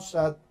pronounce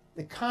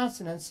the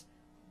consonants,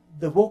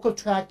 the vocal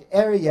tract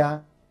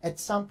area at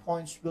some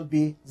points will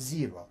be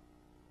 0.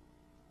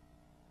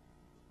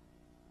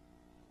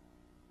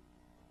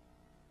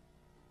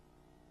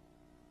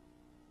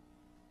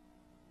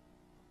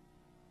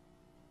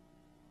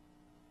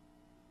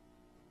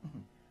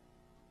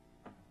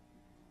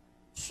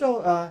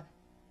 So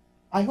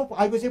I hope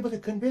I was able to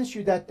convince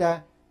you that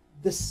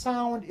the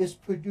sound is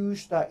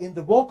produced in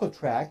the vocal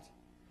tract.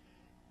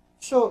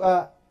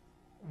 So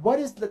what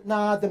is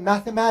now the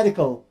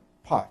mathematical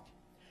part?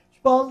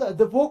 Well,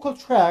 the vocal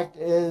tract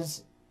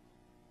is,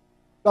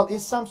 well, in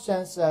some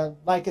sense,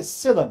 like a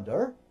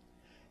cylinder.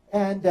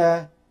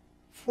 And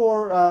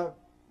for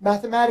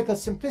mathematical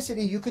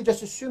simplicity, you can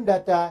just assume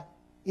that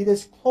it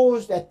is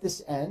closed at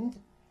this end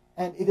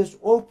and it is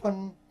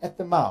open at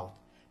the mouth.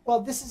 Well,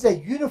 this is a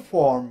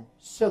uniform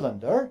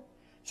cylinder.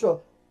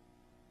 So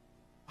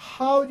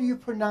how do you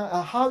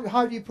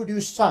how do you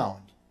produce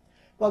sound?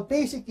 Well,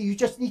 basically, you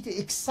just need to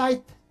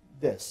excite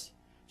this.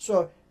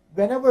 So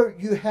whenever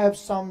you have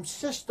some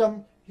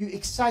system, you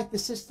excite the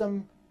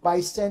system by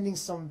sending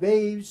some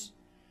waves,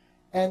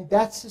 and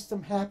that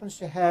system happens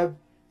to have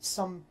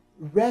some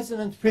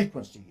resonant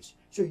frequencies.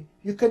 So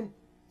you can,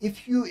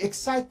 if you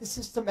excite the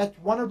system at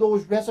one of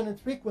those resonant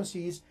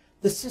frequencies,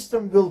 the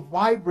system will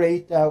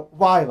vibrate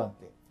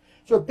violently.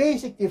 So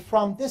basically,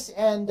 from this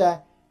end,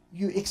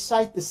 you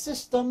excite the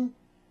system,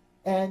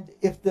 and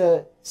if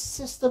the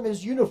system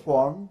is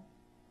uniform,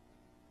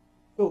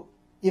 so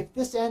if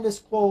this end is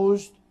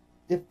closed,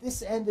 if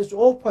this end is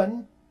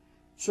open,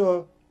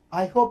 so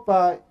I hope,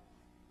 well,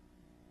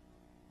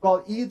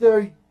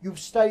 either you've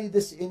studied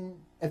this in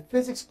a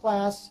physics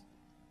class,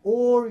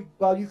 or,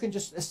 well, you can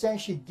just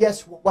essentially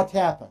guess what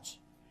happens.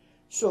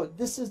 So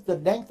this is the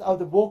length of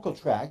the vocal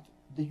tract,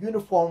 the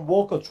uniform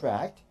vocal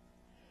tract.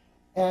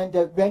 And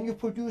when you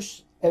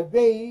produce a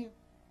wave,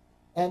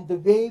 and the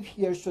wave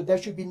here, so there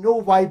should be no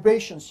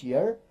vibrations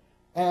here,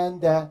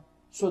 and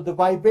so the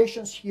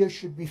vibrations here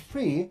should be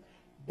free.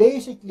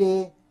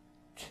 Basically,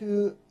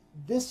 to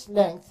this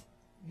length,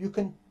 you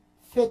can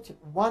fit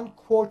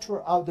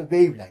 1/4 of the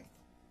wavelength.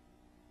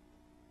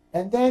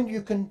 And then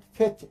you can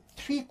fit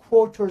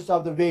 3/4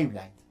 of the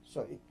wavelength.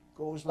 So it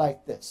goes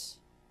like this.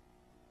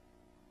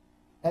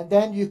 And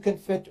then you can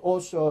fit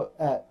also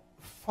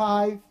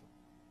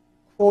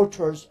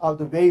 5/4 of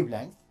the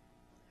wavelength.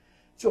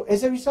 So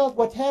as a result,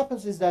 what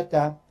happens is that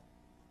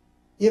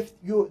if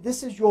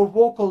this is your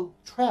vocal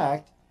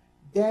tract,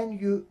 then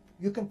you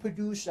can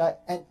produce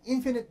an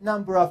infinite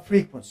number of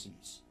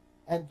frequencies.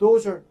 And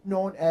those are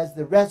known as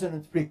the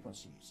resonant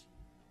frequencies.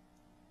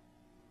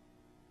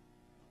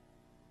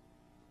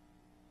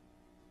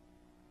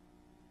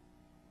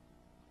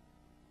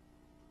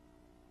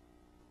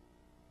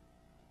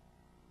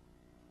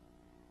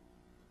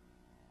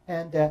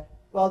 And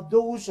well,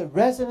 those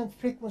resonant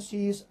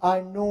frequencies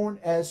are known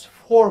as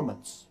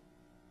formants.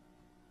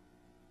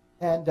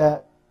 And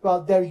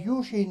well, they're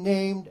usually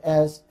named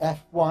as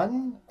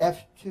F1,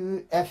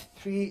 F2,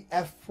 F3,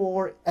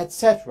 F4,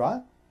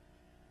 etc.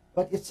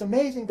 But it's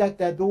amazing that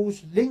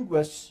those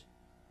linguists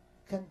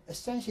can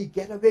essentially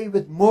get away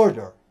with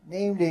murder.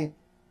 Namely,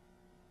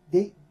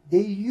 they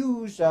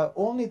use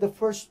only the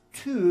first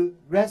 2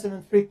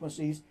 resonant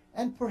frequencies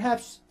and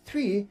perhaps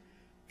 3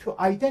 to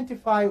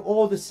identify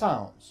all the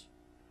sounds.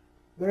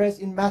 Whereas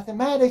in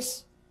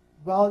mathematics,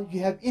 well,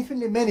 you have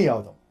infinitely many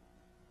of them.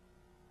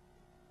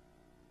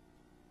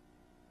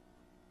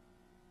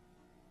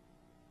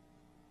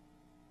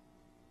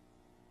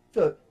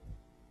 So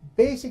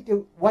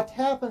basically what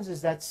happens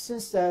is that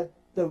since the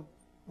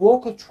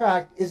vocal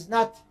tract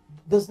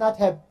does not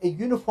have a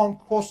uniform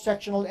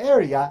cross-sectional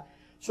area,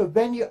 so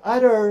when you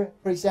utter,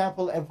 for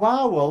example, a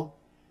vowel,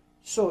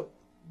 so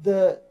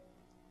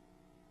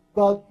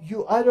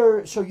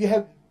you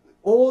have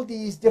all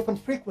these different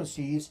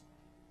frequencies,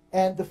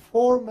 and the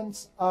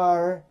formants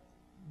are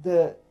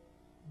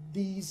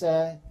these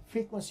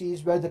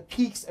frequencies where the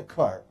peaks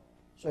occur.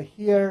 So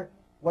here,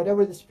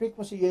 whatever this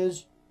frequency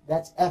is,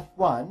 that's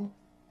F1,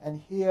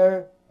 and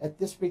here at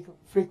this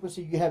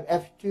frequency you have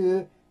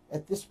F2,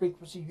 at this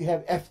frequency you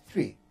have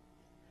F3,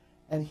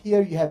 and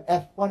here you have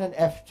F1 and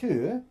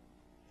F2,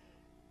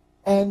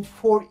 and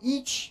for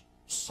each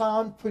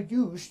sound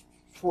produced,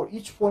 for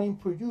each phoneme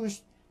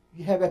produced,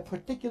 you have a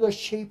particular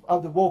shape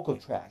of the vocal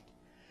tract.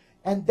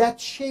 And that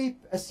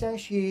shape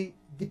essentially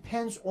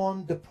depends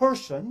on the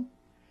person.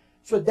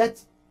 So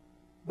that's,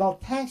 well,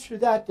 thanks to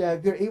that,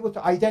 we're able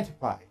to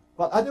identify.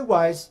 Well,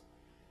 otherwise,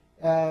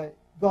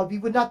 well, we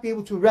would not be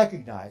able to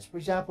recognize. For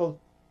example,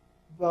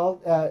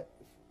 well,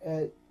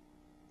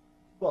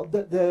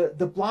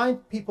 the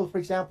blind people, for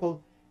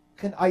example,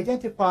 can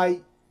identify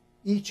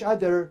each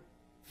other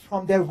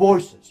from their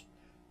voices.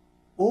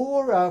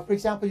 Or, for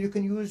example, you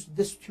can use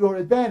this to your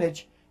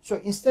advantage. So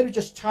instead of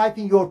just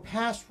typing your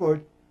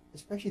password,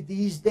 especially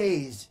these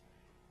days,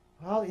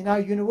 well, in our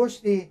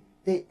university,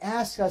 they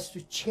ask us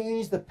to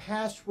change the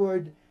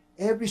password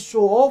every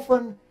so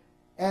often,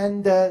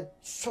 and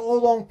so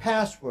long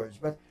passwords.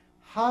 But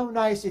how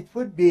nice it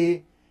would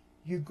be,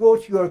 you go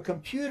to your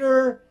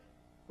computer,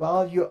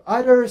 well, you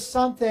utter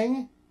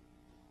something,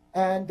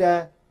 and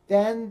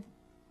then,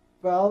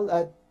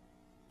 well,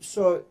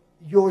 so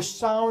your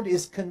sound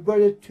is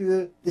converted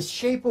to the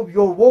shape of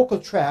your vocal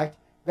tract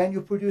when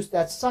you produce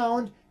that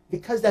sound.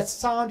 Because that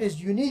sound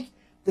is unique,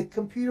 the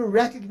computer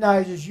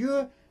recognizes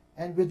you,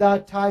 and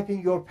without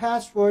typing your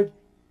password,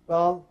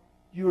 well,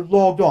 you're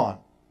logged on.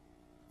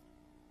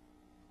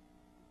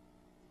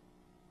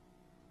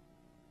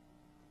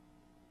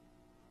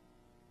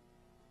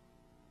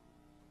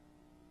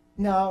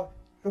 Now,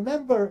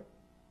 remember,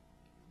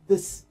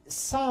 this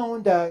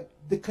sound,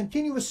 the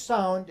continuous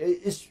sound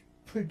is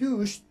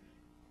produced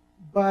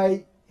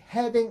by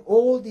having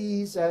all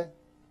these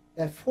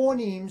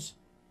phonemes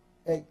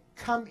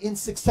come in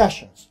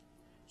successions.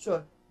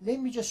 So let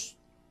me just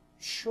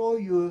show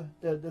you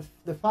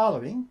the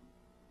following.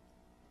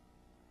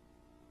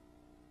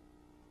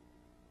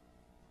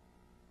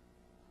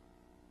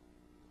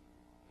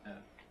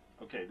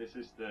 Okay, this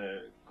is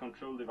the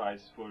control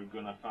device for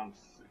Gunnar Fant's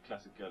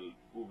classical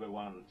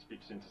UV1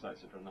 speech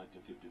synthesizer from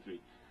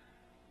 1953.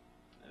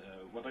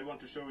 What I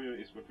want to show you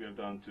is what we have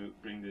done to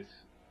bring this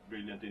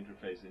brilliant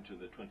interface into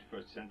the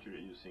 21st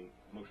century using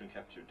motion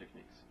capture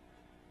techniques.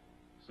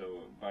 So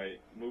by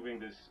moving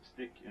this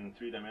stick in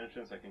 3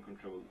 dimensions, I can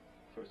control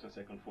first and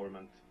second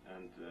formant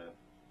and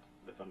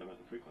the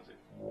fundamental frequency.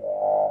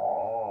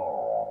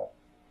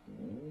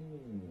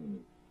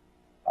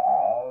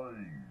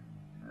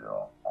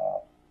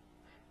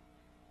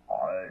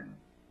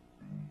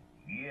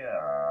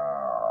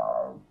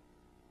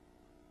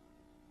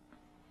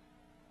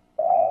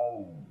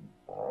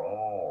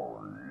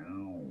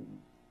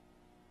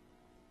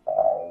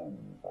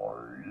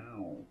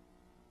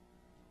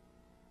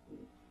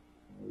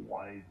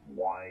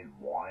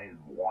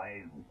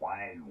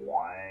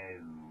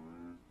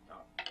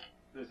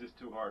 This is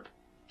too hard.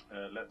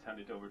 Let's hand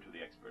it over to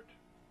the expert.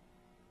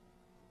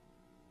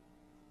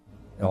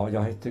 Ja,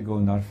 jag heter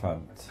Gunnar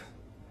Fant.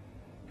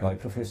 Jag är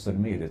professor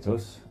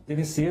emeritus. Det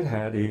vi ser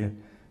här är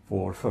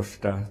vår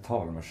första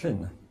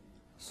talmaskin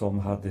som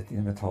hade ett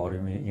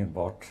inventarium med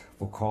enbart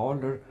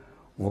vokaler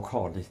och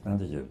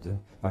vokalliknande ljud.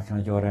 Man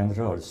kan göra en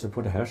rörelse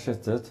på det här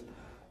sättet.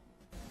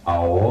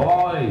 How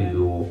are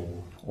you?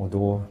 Och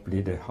då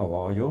blir det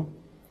how are you?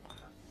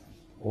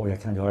 Och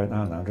jag kan göra en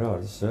annan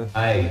rörelse.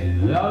 I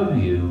love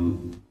you.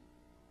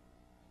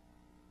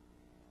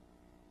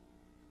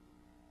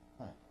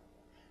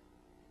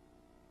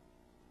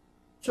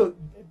 So,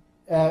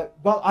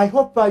 well, I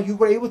hope you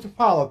were able to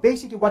follow.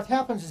 Basically, what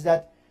happens is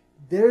that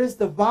there is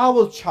the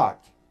vowel chart.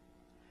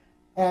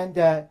 And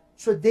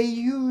so they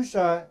use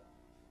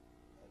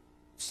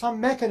some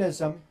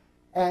mechanism,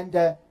 and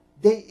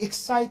they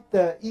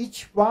excite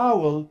each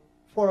vowel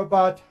for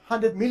about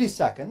 100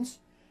 milliseconds.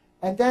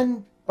 And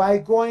then by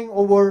going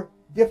over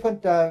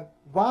different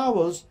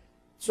vowels,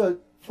 so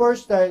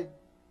first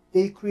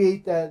they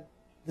create the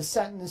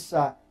sentence,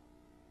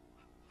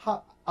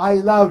 I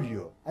love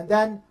you, and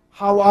then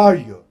how are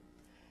you?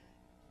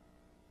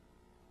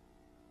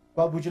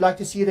 Well, would you like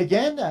to see it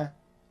again?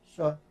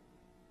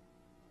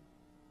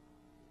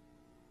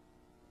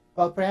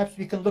 Well, perhaps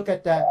we can look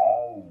at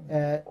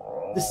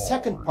the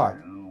second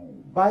part.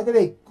 By the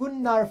way,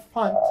 Gunnar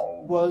Fant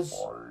was,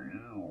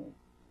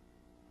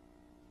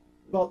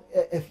 well,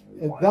 a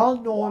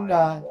well-known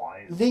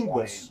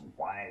linguist.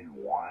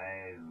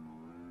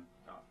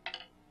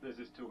 This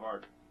is too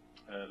hard.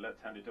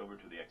 Let's hand it over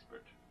to the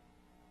expert.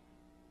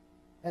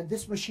 And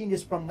this machine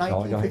is from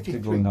Ja, jag heter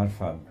 1953. Gunnar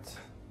Fant.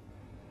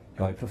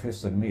 Jag är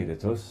professor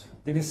emeritus.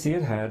 Det vi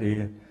ser här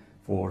är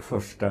vår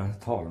första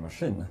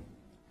talmaskin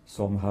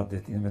som hade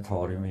ett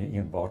inventarium med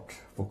enbart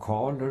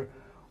vokaler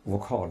och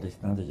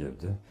vokalliknande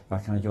ljud.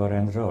 Man kan göra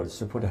en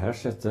rörelse på det här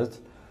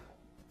sättet.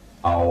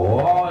 How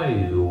are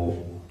you?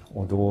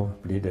 Och då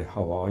blir det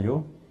how are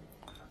you?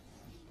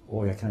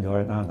 Och jag kan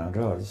göra en annan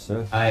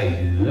rörelse.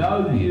 I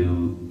love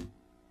you.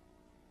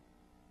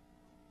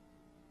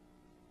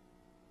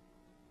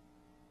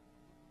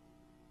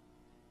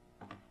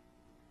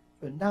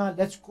 So now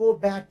let's go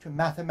back to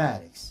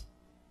mathematics.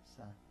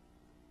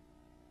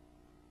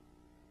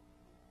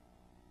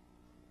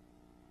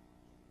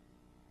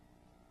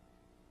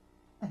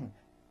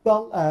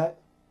 Well,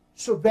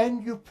 so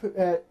when you,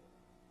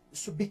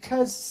 so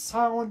because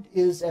sound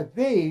is a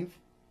wave,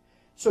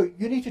 so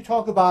you need to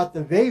talk about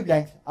the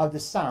wavelength of the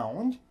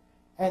sound,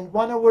 and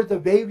 1 over the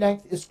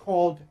wavelength is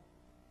called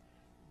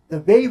the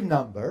wave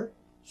number.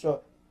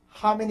 So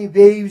how many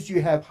waves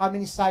you have, how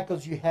many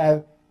cycles you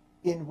have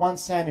in 1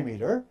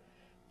 centimeter.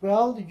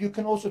 Well, you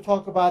can also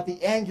talk about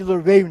the angular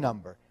wave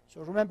number.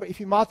 So remember, if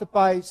you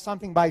multiply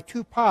something by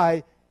 2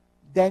 pi,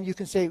 then you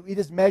can say it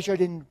is measured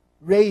in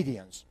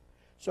radians.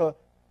 So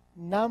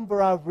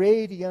number of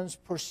radians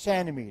per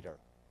centimeter.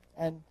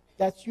 And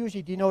that's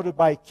usually denoted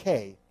by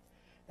K.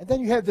 And then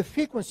you have the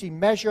frequency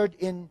measured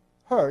in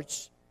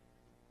hertz,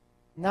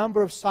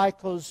 number of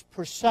cycles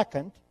per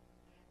second.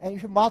 And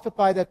if you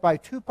multiply that by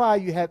 2 pi,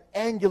 you have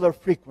angular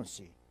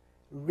frequency,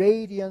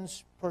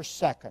 radians per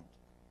second.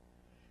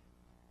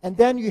 And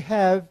then you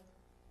have,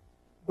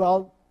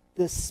 well,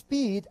 the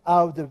speed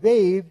of the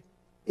wave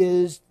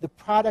is the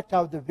product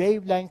of the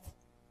wavelength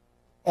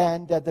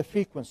and the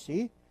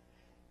frequency.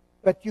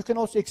 But you can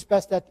also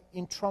express that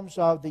in terms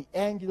of the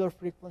angular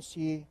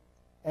frequency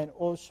and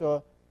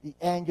also the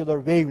angular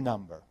wave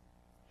number.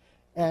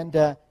 And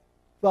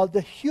well,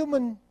 the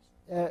humans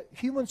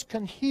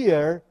can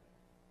hear,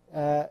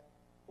 the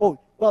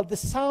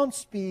sound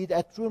speed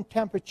at room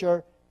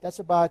temperature, that's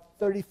about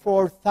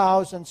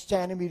 34,000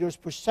 centimeters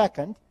per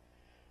second.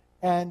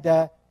 And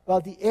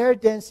well, the air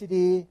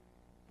density,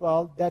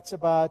 well, that's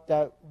about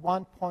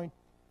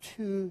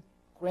 1.2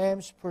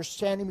 grams per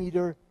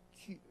centimeter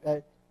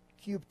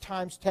cube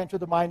times 10 to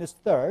the minus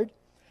third.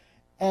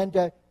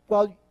 And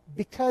well,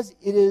 because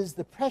it is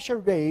the pressure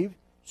wave,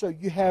 so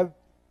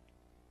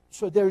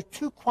there are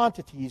two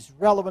quantities,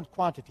 relevant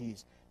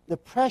quantities, the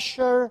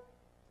pressure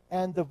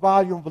and the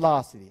volume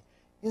velocity.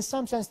 In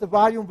some sense, the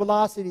volume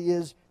velocity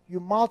is you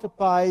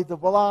multiply the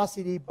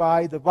velocity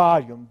by the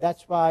volume.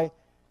 That's why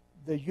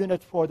the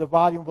unit for the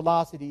volume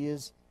velocity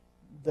is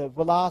the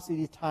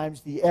velocity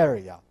times the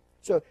area.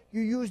 So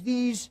you use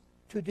these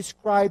to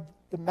describe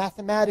the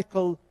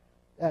mathematical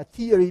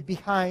theory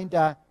behind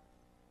to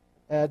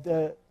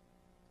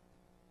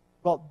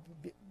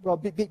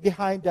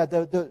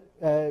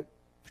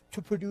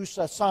produce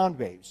sound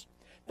waves.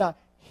 Now,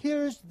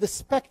 here's the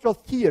spectral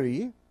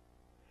theory.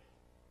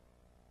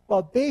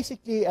 Well,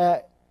 basically,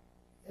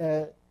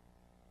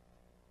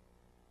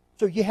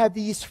 so you have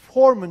these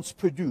formants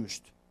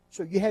produced.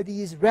 So you have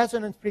these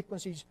resonant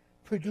frequencies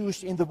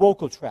produced in the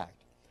vocal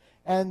tract.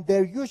 And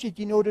they're usually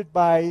denoted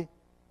by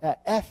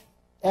F1,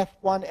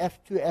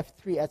 F2,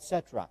 F3,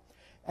 etc.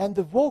 And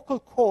the vocal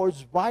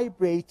cords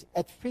vibrate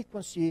at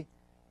frequency,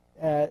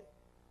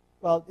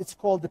 well, it's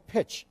called the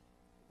pitch.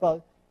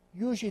 Well,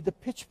 usually the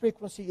pitch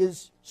frequency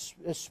is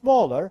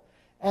smaller,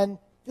 and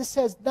this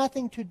has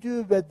nothing to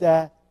do with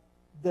the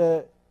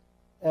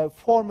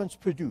formants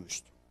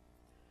produced.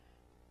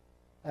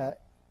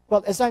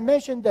 Well, as I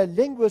mentioned, the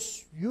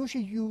linguists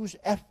usually use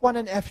F1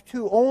 and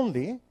F2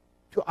 only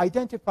to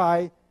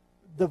identify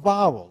the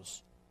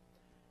vowels.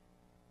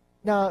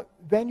 Now,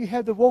 when you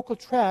have the vocal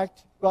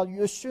tract, well,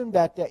 you assume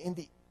that in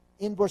the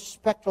inverse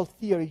spectral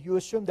theory, you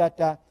assume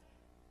that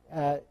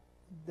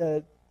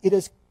it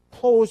is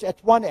closed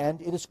at one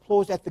end, it is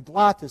closed at the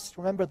glottis.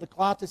 Remember, the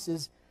glottis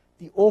is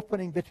the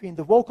opening between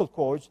the vocal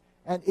cords,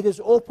 and it is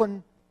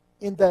open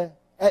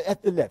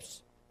at the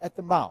lips, at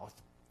the mouth.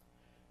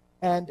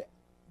 And,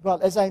 well,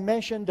 as I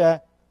mentioned,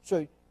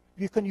 so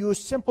you can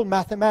use simple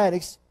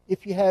mathematics.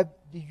 If you have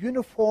the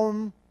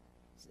uniform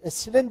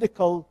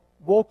cylindrical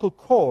vocal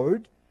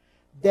cord,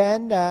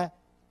 then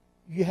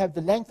you have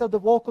the length of the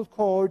vocal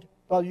cord.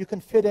 Well, you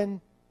can fit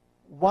in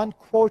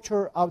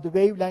 1/4 of the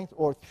wavelength,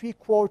 or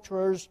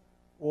 3/4,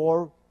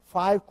 or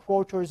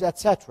 5/4,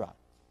 etc.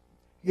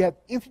 You have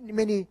infinitely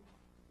many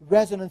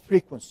resonant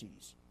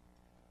frequencies.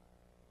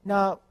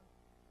 Now,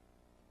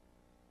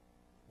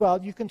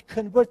 well, you can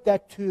convert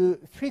that to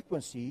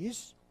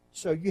frequencies.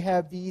 So you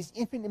have these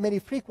infinitely many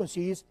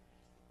frequencies,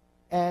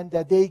 and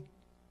they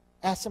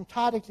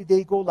asymptotically,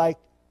 they go like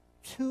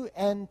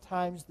 2n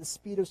times the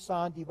speed of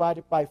sound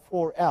divided by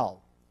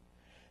 4L.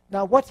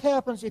 Now, what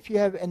happens if you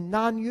have a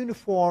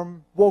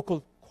non-uniform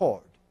vocal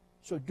cord,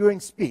 so during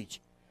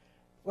speech?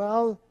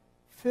 Well,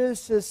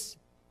 physicists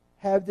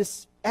have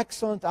this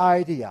excellent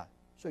idea.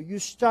 So you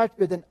start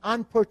with an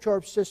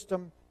unperturbed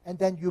system, and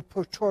then you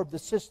perturb the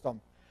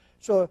system.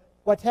 So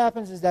what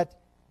happens is that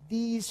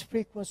these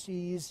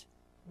frequencies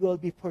will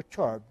be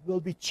perturbed, will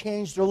be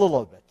changed a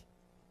little bit.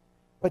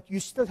 But you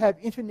still have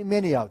infinitely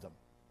many of them.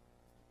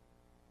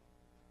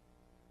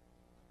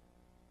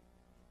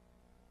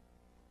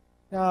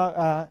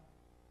 Now,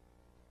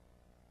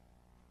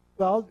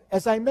 well,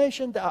 as I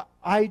mentioned,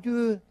 I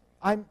do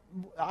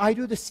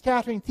the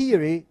scattering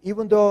theory,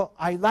 even though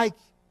I like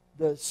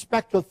the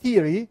spectral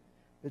theory,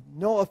 with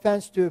no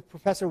offense to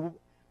Professor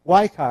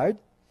Weichard.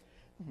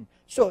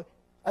 So,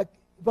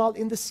 well,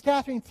 in the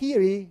scattering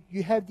theory,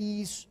 you have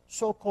these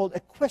so-called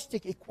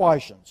acoustic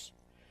equations.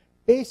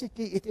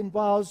 Basically, it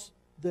involves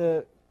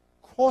the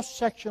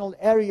cross-sectional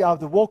area of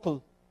the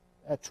vocal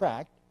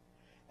tract,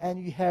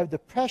 and you have the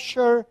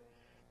pressure,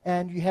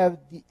 and you have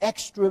the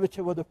x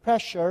derivative of the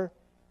pressure,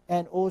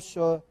 and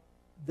also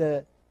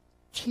the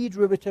t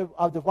derivative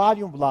of the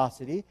volume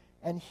velocity.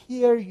 And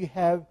here you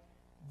have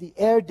the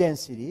air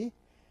density,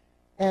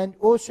 and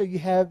also you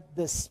have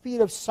the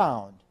speed of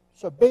sound.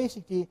 So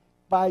basically,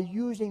 by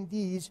using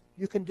these,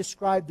 you can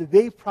describe the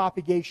wave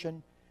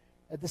propagation,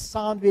 the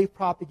sound wave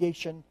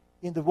propagation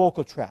in the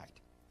vocal tract.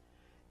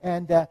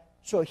 And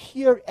so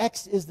here,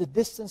 x is the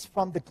distance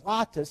from the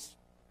glottis,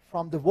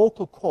 from the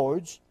vocal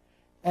cords,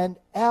 and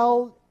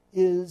L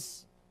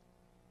is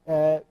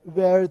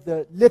where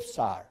the lips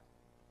are.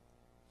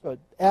 So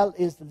L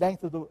is the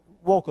length of the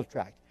vocal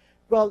tract.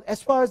 Well,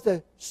 as far as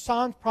the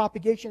sound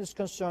propagation is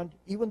concerned,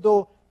 even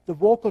though the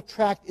vocal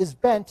tract is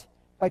bent,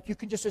 but you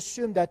can just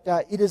assume that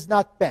it is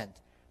not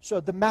bent. So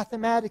the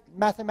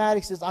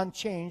mathematics is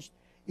unchanged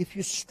if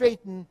you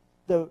straighten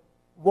the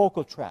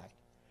vocal tract.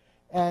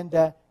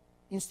 And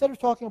instead of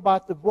talking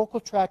about the vocal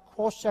tract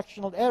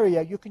cross-sectional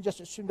area, you can just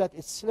assume that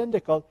it's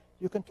cylindrical.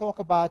 You can talk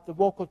about the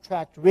vocal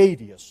tract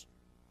radius.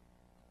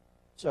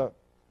 So,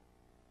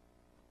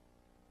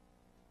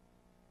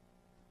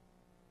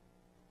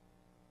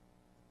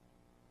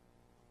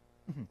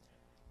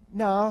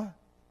 now,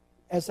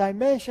 as I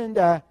mentioned,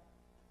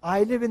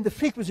 I live in the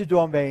frequency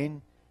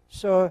domain,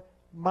 so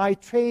my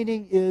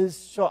training is,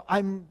 so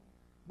I'm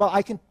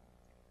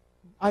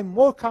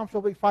more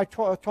comfortable if I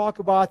talk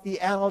about the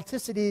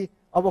analyticity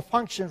of a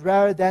function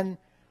rather than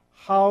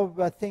how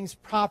things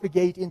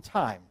propagate in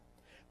time.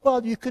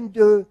 Well, you can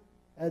do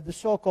the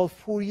so-called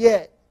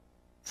Fourier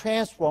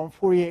transform,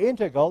 Fourier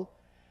integral,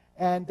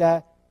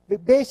 and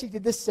basically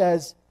this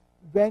says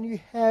when you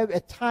have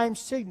a time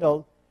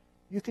signal,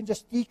 you can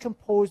just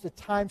decompose the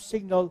time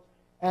signal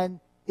and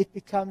it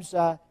becomes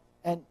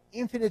an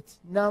infinite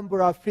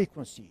number of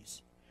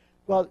frequencies.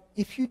 Well,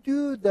 if you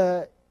do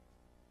the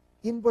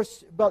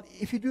inverse, well,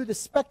 if you do the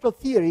spectral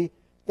theory,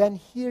 then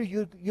here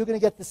you're going to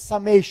get the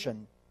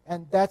summation,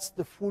 and that's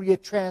the Fourier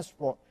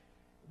transform,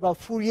 well,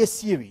 Fourier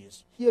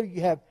series. Here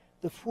you have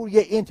the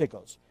Fourier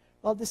integrals.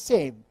 Well, the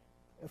same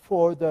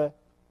for the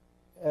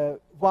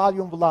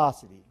volume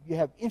velocity. You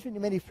have infinitely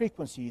many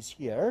frequencies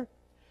here,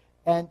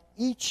 and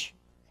each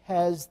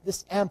has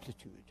this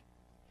amplitude.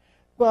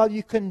 Well,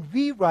 you can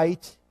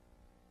rewrite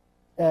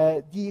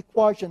the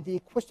equation, the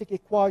acoustic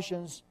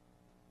equations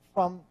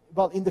from,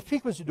 well, in the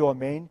frequency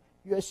domain,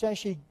 you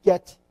essentially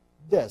get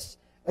this.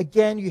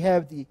 Again, you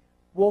have the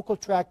vocal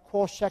tract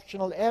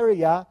cross-sectional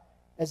area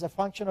as a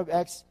function of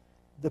x,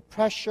 the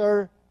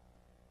pressure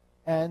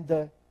and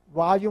the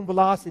volume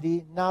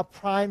velocity. Now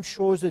prime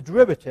shows a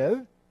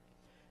derivative.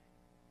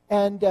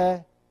 And,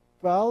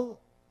 well,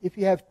 if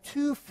you have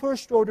two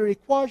first-order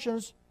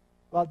equations,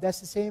 well, that's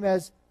the same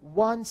as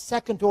one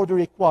second-order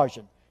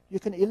equation. You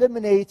can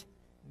eliminate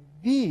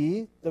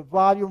v, the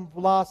volume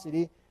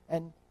velocity,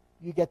 and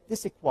you get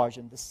this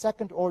equation, the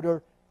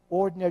second-order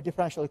ordinary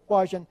differential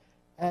equation,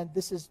 and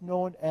this is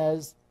known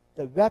as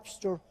the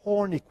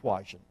Webster-Horn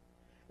equation.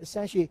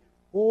 Essentially,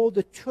 all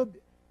the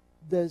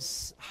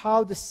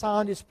how the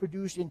sound is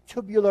produced in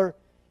tubular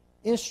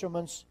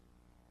instruments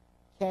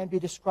can be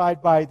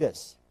described by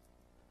this.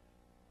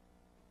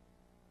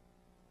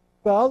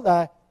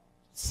 Well,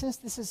 since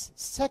this is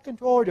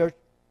second order,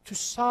 to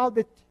solve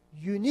it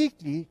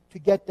uniquely, to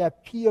get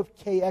that P of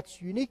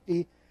kx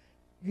uniquely,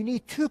 you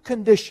need two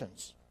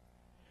conditions.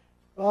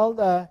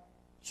 Well,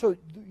 so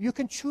you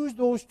can choose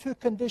those two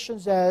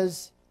conditions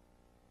as,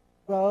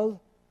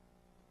 well,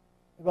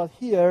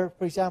 here,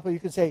 for example, you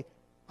can say,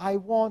 I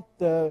want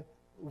the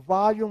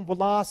volume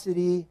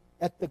velocity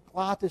at the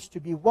glottis to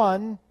be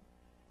 1,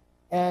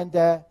 and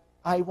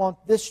I want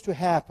this to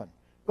happen.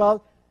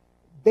 Well,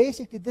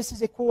 basically, this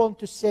is equivalent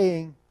to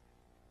saying,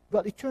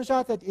 well, it turns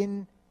out that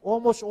in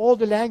almost all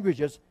the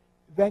languages,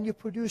 when you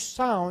produce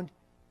sound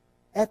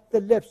at the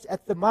lips,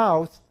 at the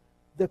mouth,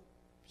 the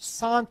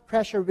sound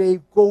pressure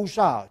wave goes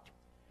out.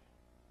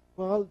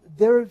 Well,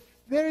 there are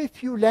very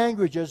few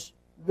languages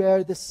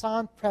where the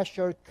sound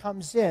pressure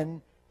comes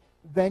in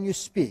when you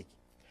speak.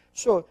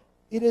 So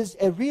it is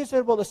a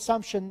reasonable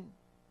assumption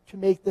to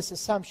make this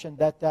assumption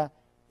that the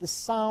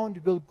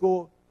sound will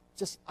go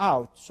just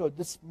out. So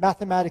this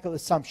mathematical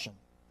assumption.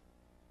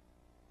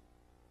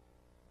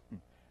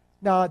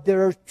 Now,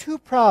 there are two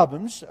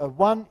problems.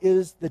 One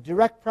is the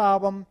direct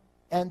problem,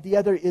 and the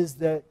other is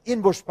the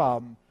inverse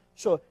problem.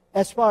 So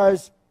as far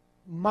as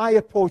my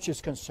approach is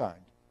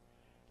concerned.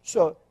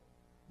 So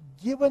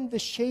given the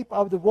shape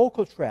of the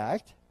vocal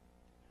tract,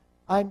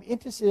 I'm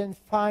interested in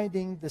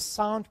finding the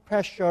sound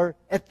pressure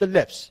at the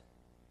lips.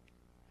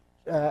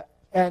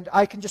 And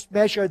I can just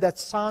measure that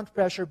sound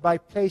pressure by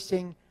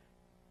placing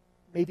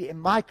maybe a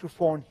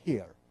microphone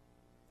here.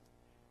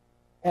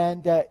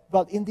 And,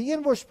 well, in the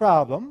inverse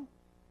problem,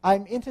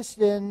 I'm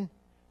interested in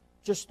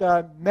just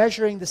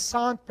measuring the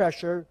sound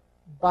pressure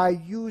by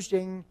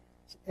using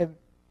a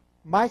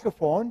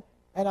microphone,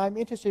 and I'm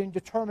interested in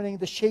determining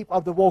the shape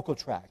of the vocal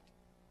tract.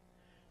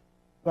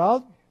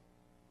 Well,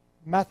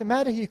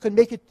 mathematically, you can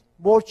make it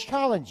more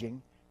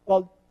challenging.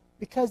 Well,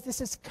 because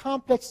this is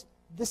complex,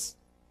 this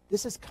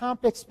is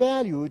complex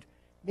valued,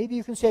 maybe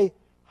you can say,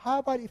 how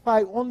about if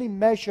I only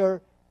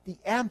measure the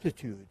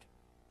amplitude?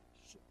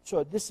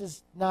 So this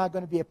is now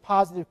going to be a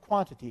positive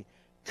quantity.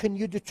 Can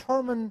you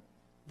determine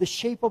the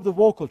shape of the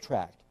vocal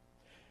tract?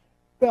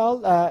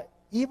 Well,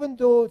 even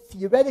though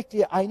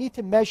theoretically I need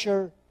to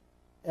measure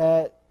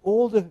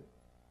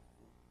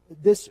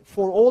this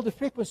for all the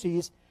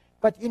frequencies,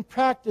 but in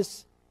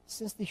practice,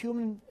 since the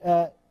human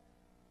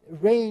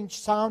range,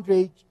 sound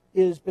range,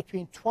 is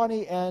between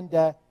 20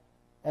 and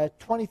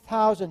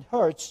 20,000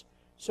 hertz,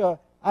 so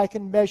I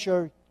can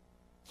measure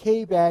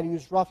K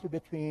values roughly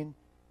between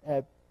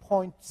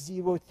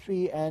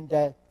 0.03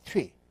 and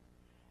 3.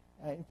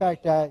 In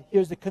fact,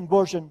 here's the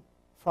conversion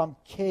from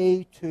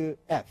K to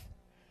F.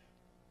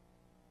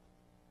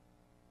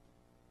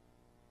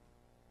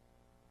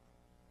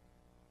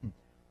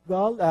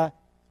 Well,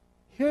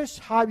 here's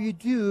how you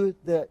do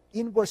the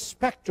inverse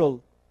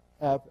spectral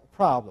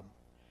problem.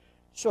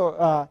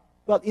 So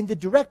Well, in the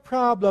direct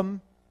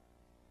problem,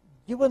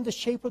 given the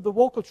shape of the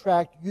vocal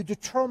tract, you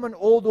determine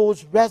all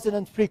those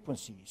resonant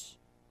frequencies.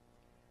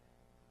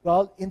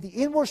 Well, in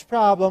the inverse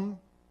problem,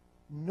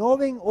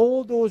 knowing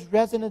all those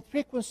resonant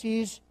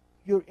frequencies,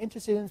 you're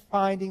interested in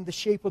finding the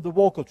shape of the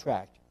vocal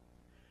tract.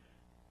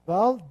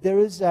 Well, there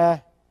is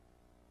a,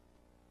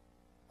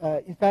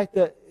 in fact,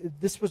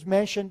 this was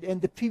mentioned in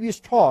the previous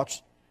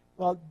talks.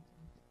 Well,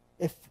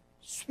 a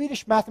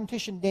Swedish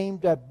mathematician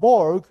named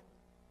Borg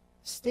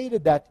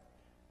stated that,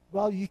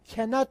 well, you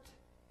cannot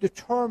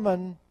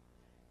determine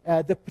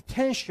the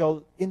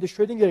potential in the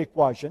Schrödinger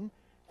equation,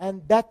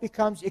 and that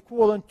becomes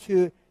equivalent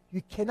to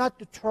you cannot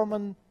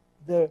determine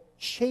the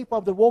shape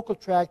of the vocal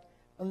tract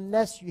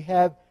unless you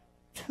have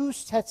two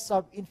sets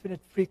of infinite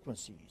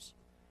frequencies.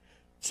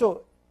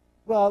 So,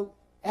 well,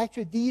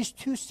 actually these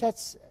two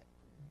sets,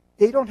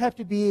 they don't have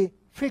to be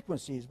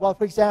frequencies. Well,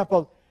 for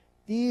example,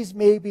 these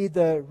may be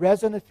the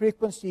resonant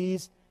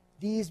frequencies,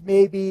 these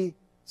may be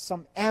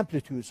some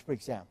amplitudes, for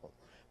example.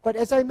 But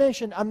as I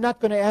mentioned, I'm not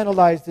going to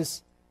analyze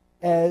this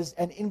as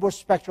an inverse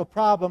spectral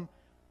problem.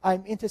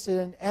 I'm interested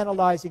in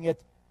analyzing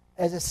it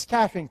as a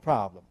scattering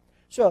problem.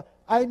 So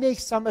I make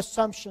some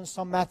assumptions,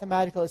 some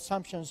mathematical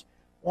assumptions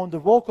on the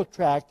vocal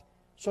tract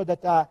so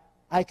that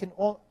I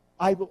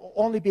will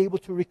only be able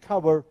to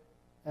recover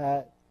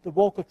the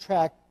vocal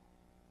tract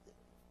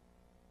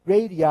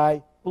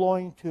radii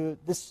belonging to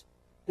this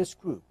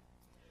group.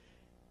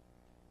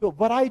 So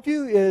what I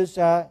do is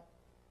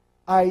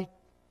I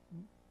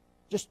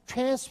just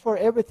transfer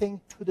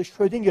everything to the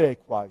Schrödinger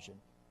equation.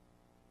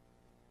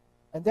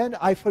 And then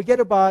I forget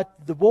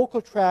about the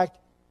vocal tract,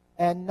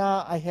 and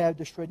now I have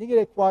the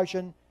Schrödinger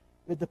equation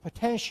with the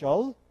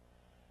potential.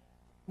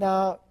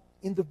 Now,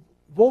 in the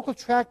vocal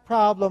tract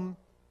problem,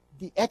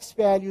 the x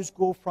values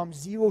go from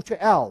 0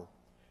 to L.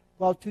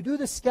 Well, to do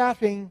the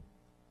scattering,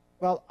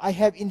 well,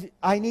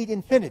 I need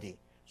infinity.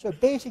 So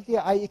basically,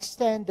 I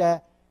extend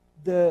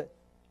the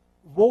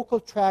vocal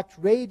tract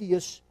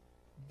radius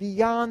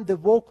beyond the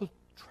vocal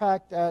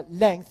tract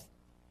length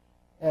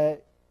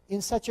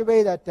in such a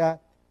way that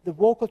the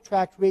vocal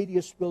tract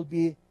radius will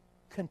be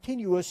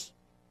continuous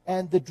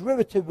and the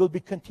derivative will be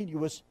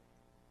continuous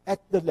at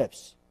the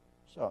lips.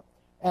 So,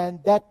 and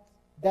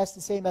that's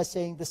the same as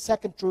saying the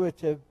second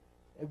derivative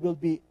will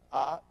be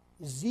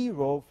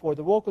 0 for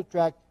the vocal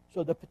tract,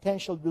 so the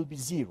potential will be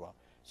 0.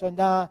 So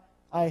now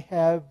I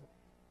have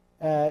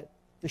the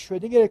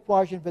Schrödinger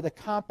equation with a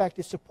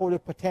compactly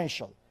supported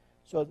potential.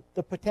 So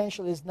the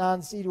potential is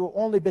non-zero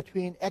only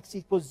between x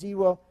equals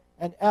 0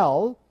 and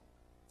L.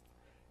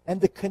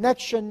 And the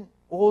connection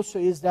also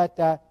is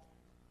that,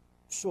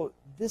 so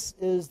this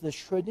is the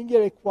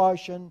Schrödinger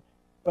equation,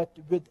 but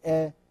with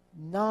a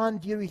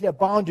non-Dirichlet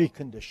boundary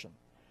condition.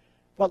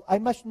 Well, I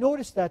must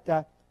notice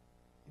that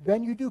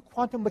when you do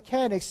quantum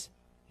mechanics,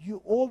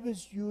 you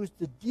always use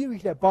the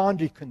Dirichlet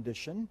boundary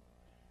condition.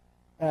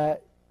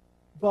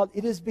 Well,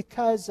 it is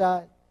because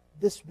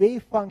this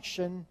wave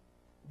function,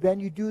 when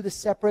you do the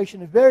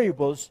separation of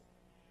variables,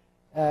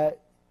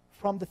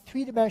 from the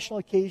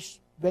three-dimensional case,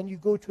 when you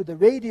go to the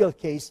radial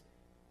case,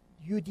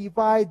 you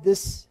divide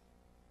this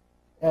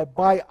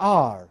by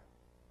r.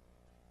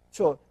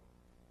 So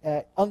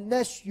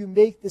unless you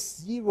make this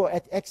 0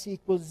 at x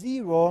equals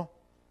 0,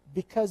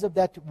 because of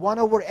that 1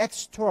 over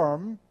x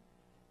term,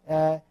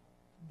 well,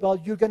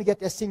 you're going to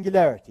get a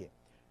singularity.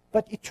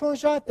 But it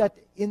turns out that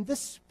in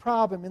this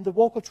problem, in the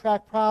vocal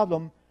tract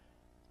problem,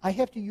 I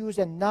have to use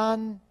a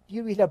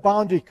non-Dirichlet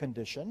boundary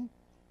condition,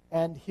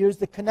 and here's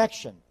the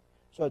connection.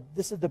 So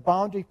this is the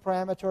boundary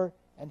parameter,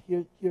 and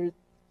here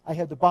I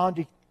have the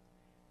boundary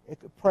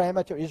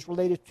parameter is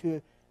related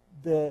to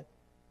the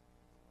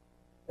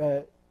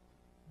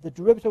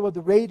derivative of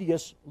the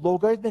radius,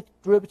 logarithmic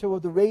derivative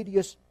of the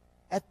radius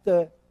at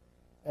the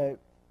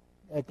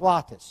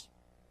glottis.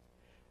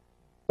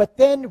 But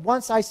then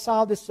once I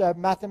solve this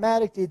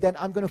mathematically, then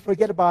I'm going to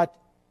forget about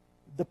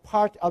the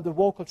part of the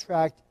vocal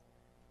tract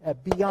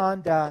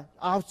beyond,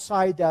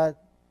 outside the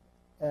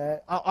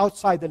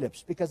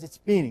lips, because it's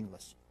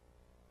meaningless.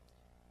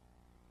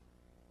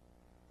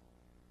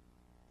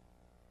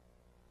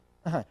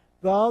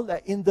 Well,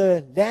 in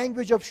the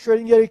language of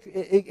Schrödinger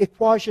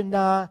equation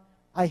now,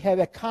 I have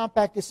a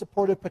compactly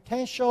supported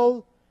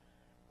potential,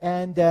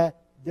 and there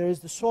is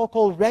the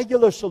so-called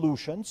regular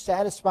solution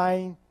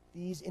satisfying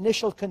these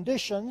initial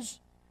conditions,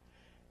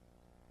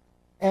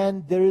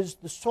 and there is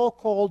the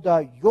so-called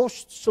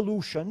Yost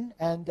solution,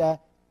 and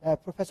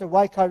Professor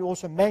Weikart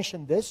also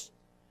mentioned this,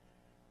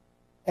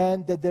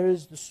 and there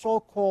is the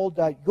so-called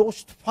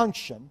Yost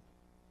function,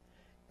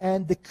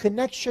 and the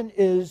connection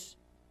is,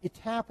 it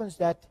happens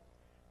that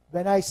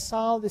when I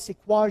solve this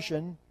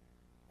equation,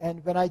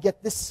 and when I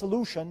get this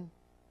solution,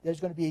 there's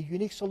going to be a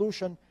unique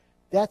solution.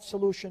 That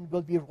solution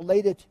will be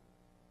related,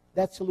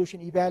 that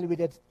solution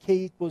evaluated at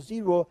k equals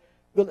 0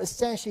 will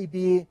essentially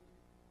be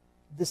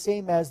the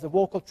same as the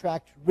vocal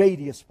tract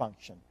radius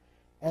function.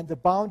 And the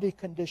boundary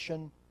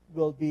condition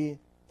will be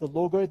the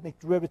logarithmic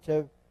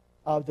derivative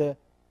of the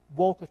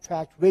vocal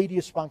tract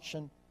radius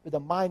function with a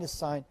minus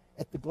sign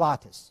at the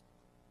glottis.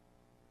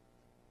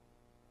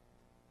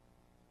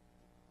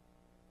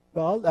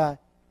 Well,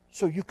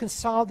 so you can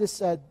solve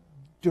this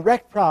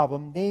direct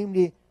problem,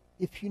 namely,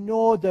 if you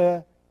know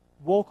the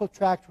vocal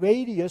tract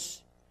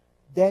radius,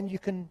 then you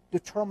can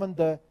determine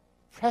the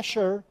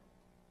pressure,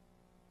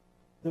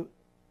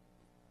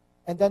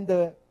 and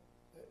then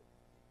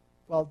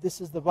well,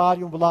 this is the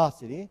volume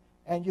velocity,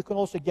 and you can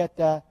also get,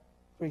 for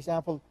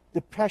example,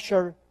 the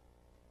pressure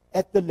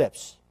at the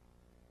lips.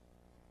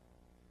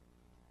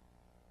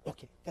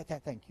 Okay,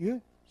 thank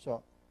you.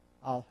 So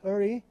I'll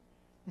hurry.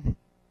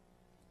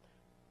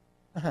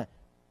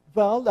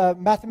 Well,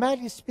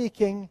 mathematically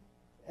speaking,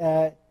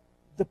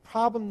 the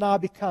problem now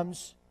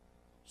becomes,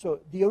 so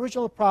the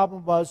original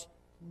problem was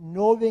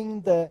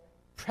knowing the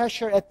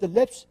pressure at the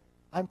lips.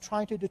 I'm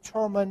trying to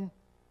determine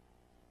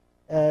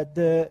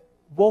the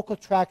vocal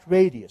tract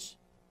radius.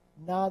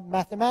 Now,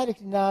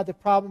 mathematically, now the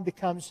problem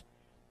becomes,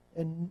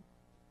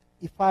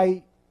 if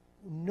I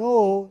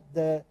know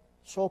the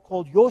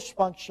so-called Yost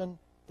function,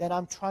 then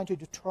I'm trying to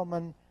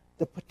determine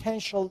the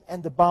potential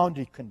and the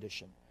boundary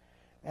condition.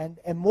 And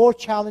a more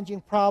challenging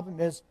problem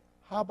is,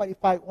 how about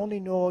if I only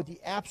know the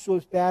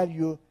absolute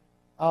value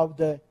of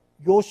the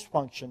Yost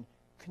function?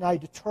 Can I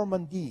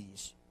determine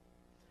these?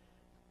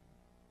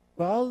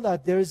 Well,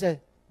 there is a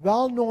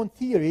well-known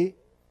theory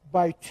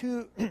by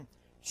two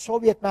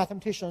Soviet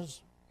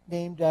mathematicians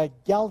named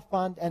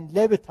Gelfand and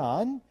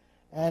Levitan,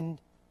 and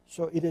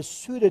so it is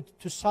suited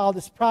to solve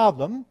this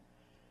problem.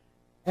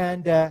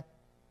 And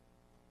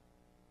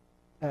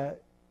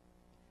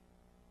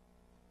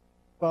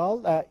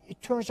well,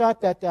 it turns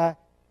out that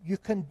you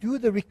can do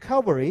the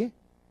recovery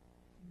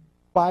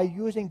by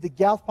using the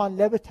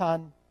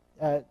Gelfand-Levitan,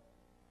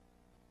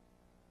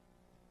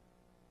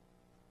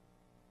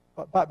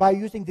 by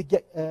using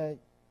the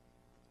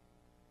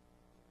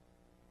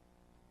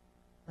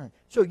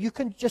so you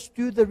can just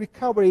do the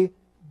recovery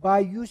by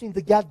using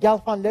the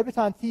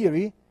Gelfand-Levitan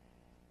theory.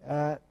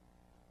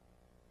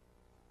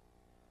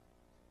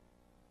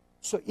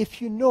 So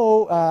if you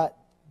know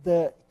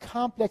the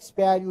complex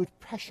valued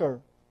pressure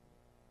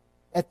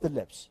at the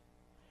lips.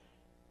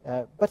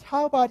 But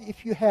how about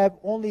if you have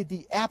only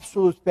the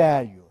absolute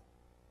value?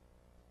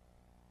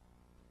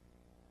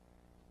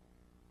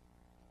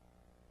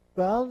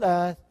 Well,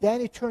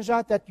 then it turns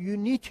out that you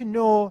need to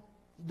know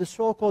the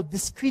so-called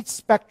discrete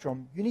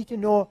spectrum. You need to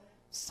know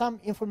some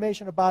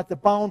information about the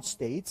bound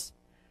states.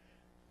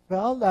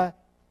 Well,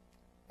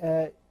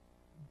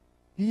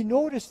 we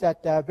noticed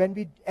that when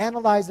we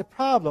analyze the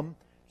problem,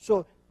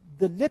 so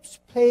the lips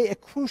play a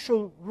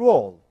crucial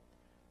role.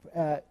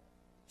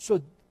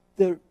 So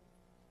the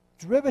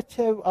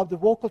derivative of the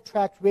vocal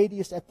tract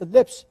radius at the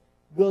lips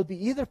will be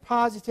either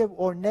positive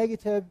or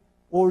negative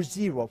or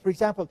zero. For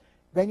example,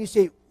 when you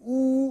say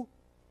ooh,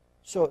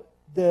 so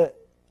the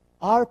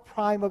R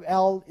prime of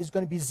L is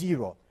going to be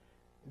 0.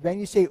 When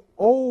you say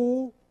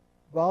oh,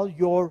 well,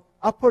 your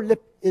upper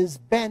lip is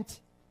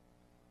bent,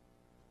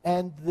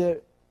 and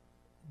the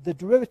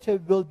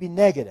derivative will be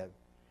negative.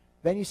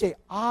 When you say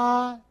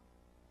ah,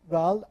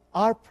 well,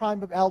 R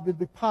prime of L will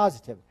be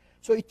positive.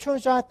 So it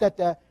turns out that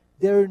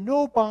there are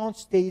no bound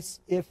states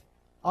if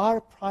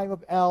R prime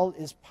of L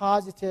is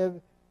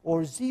positive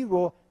or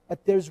 0,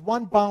 but there's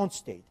one bound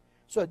state.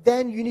 So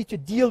then you need to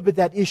deal with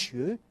that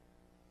issue.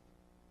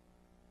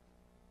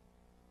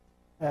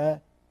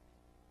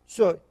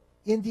 So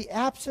in the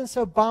absence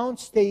of bound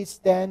states,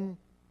 then,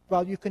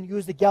 well, you can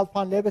use the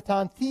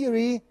Gelfand-Levitan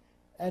theory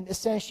and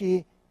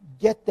essentially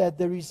get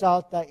the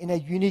result in a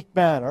unique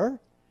manner.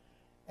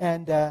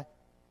 And,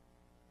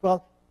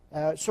 well,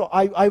 so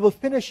I will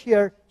finish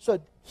here. So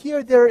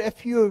here there are a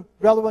few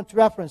relevant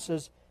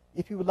references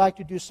if you would like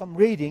to do some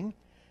reading.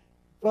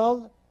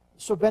 Well,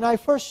 so when I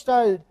first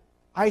started,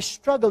 I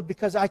struggled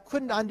because I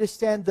couldn't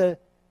understand the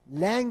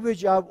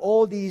language of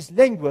all these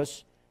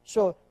linguists.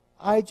 So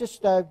I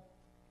just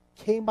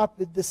came up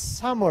with this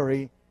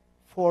summary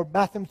for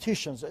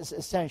mathematicians,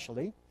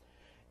 essentially.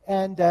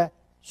 And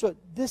so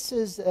this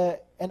is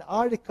an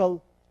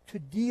article to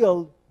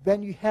deal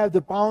when you have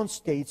the bound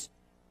states,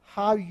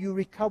 how you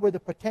recover the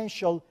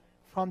potential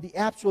from the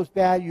absolute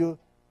value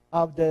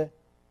of the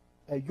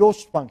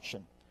Yost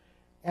function.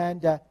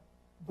 And,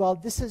 well,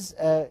 this is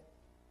a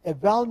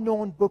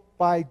well-known book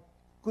by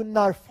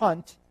Gunnar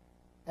Funt,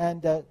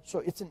 and so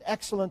it's an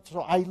excellent,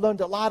 so I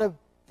learned a lot of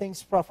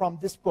things from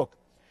this book.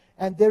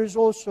 And there is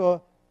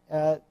also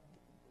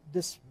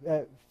this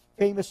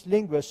famous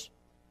linguist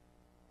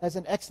has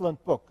an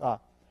excellent book.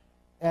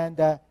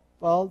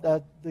 Well,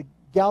 the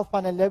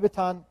Gelfand and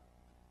Levitan,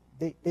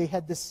 they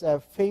had this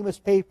famous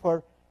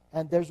paper,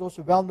 and there's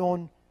also a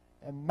well-known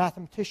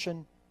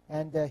mathematician,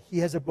 and he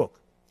has a book.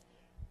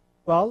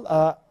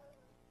 Well,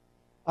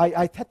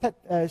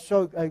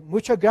 so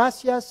muchas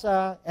gracias,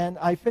 and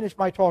I finish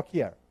my talk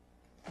here.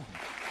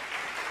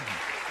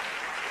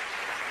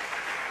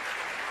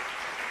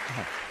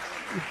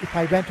 If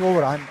I went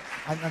over, I'm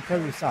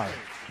terribly sorry.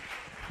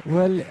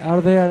 Well,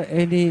 are there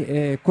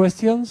any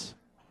questions?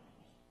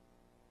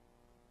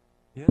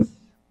 Yes.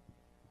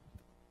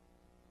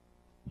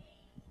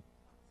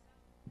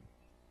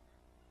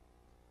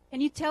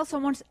 Can you tell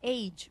someone's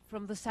age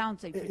from the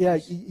sounds they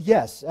produce?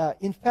 Yes.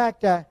 In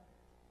fact,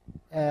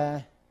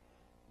 well,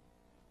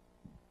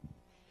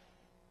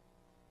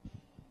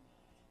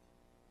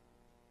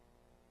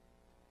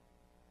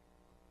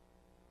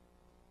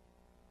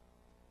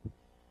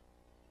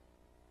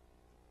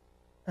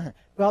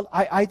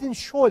 I didn't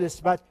show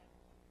this, but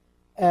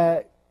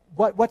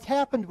what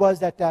happened was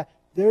that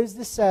there is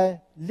this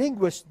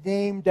linguist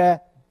named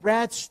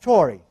Brad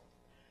Story.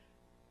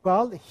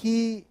 Well,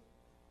 he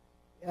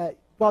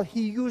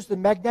used the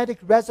magnetic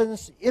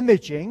resonance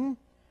imaging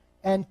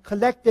and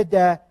collected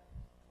data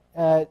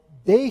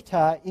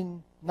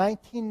in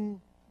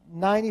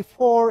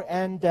 1994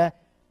 and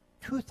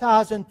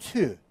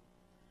 2002.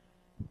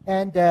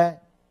 And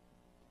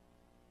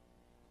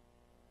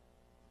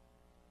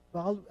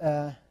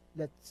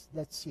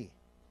let's see.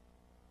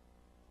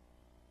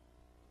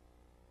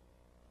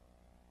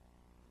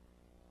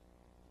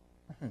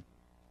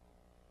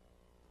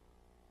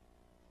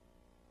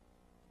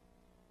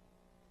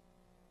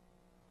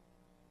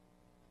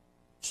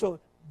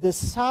 So the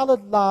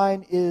solid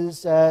line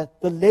is the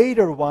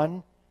later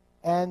one,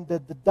 and the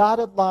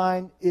dotted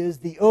line is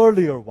the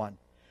earlier one.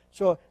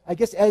 So I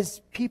guess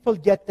as people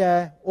get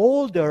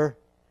older,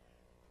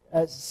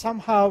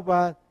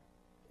 somehow,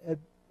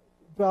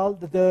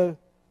 the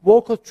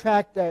vocal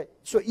tract,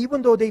 so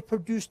even though they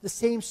produce the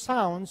same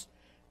sounds,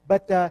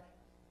 but the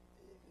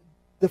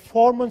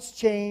formants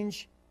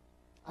change,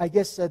 I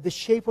guess the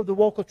shape of the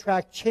vocal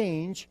tract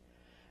change,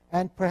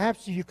 and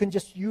perhaps you can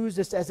just use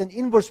this as an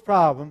inverse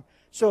problem.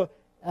 So,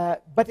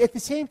 but at the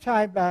same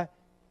time,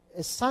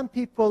 some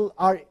people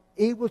are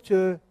able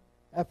to,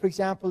 for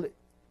example,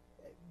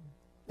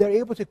 they're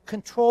able to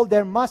control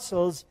their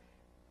muscles,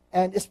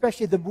 and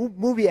especially the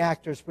movie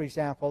actors, for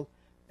example,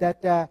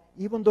 that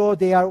even though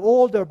they are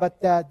older, but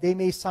they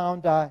may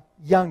sound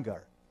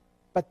younger.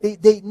 But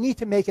they need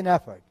to make an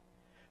effort.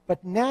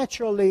 But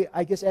naturally,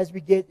 I guess as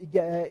we get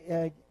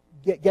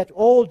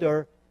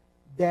older,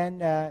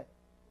 then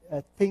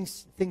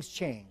things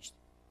changed.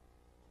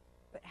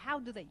 But how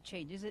do they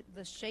change? Is it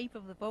the shape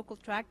of the vocal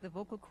tract, the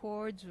vocal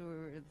cords,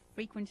 or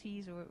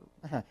frequencies, or?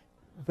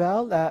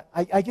 Well,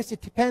 I guess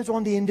it depends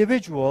on the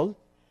individual.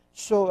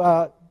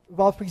 So,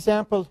 well, for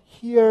example,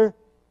 here,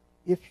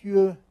 if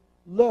you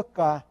look,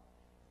 for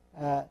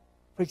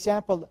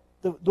example,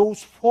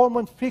 those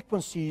formant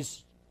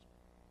frequencies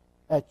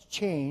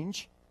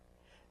change,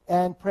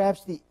 and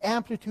perhaps the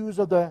amplitudes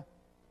of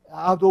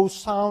those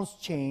sounds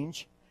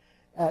change.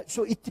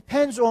 So it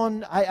depends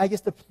on, I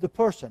guess, the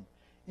person.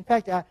 In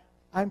fact,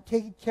 I'm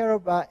taking care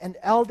of an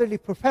elderly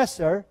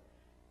professor.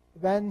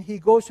 When he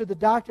goes to the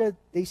doctor,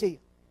 they say,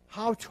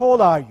 "How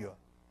tall are you?"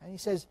 And he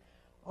says,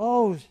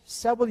 "Oh,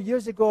 several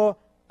years ago,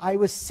 I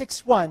was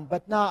 6'1",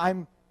 but now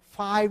I'm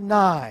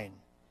 5'9".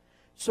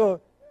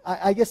 So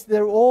I guess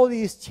there are all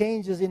these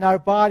changes in our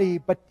body,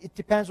 but it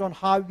depends on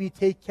how we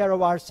take care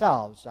of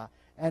ourselves.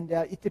 And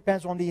it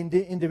depends on the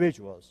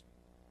individuals.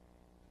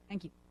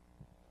 Thank you.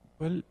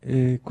 Well,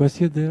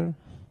 question there?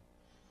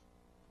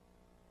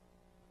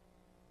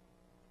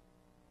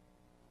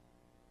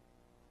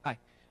 Hi.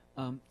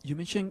 You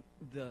mentioned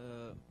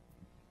the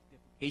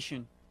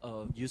application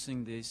of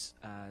using this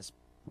as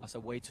a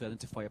way to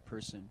identify a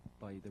person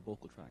by the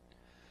vocal tract.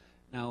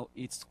 Now,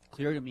 it's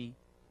clear to me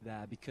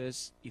that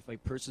because if a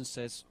person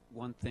says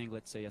one thing,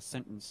 let's say a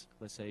sentence,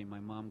 let's say my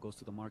mom goes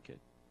to the market,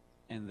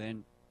 and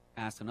then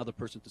asks another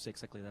person to say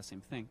exactly that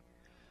same thing,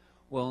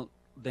 well,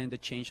 then the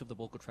change of the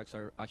vocal tracts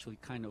are actually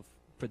kind of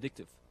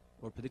predictive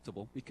or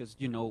predictable, because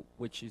you know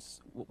what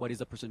is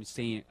the person is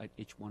saying at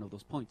each one of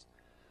those points.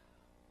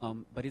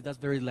 But that's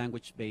very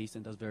language based,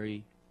 and that's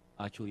very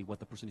actually what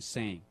the person is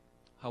saying.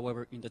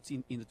 However, in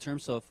the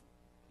terms of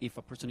if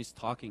a person is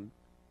talking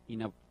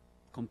in a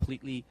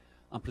completely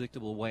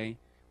unpredictable way,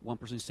 one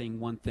person is saying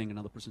one thing,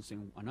 another person is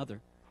saying another,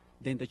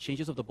 then the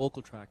changes of the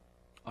vocal tract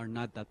are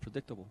not that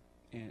predictable.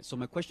 And so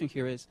my question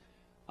here is,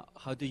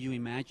 how do you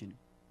imagine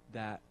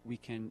that we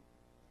can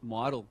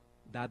model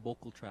that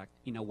vocal tract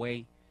in a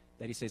way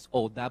that it says,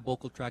 oh, that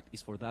vocal tract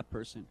is for that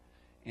person,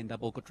 and that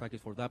vocal tract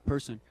is for that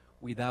person,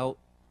 without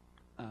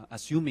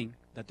assuming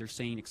that they're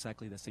saying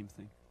exactly the same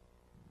thing?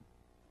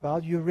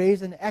 Well, you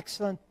raise an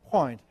excellent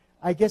point.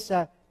 I guess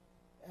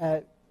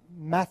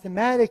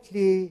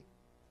mathematically,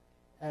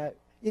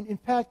 in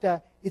fact,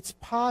 it's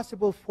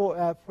possible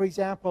for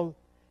example,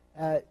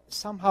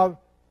 somehow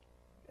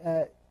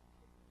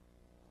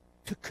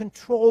to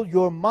control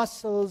your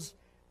muscles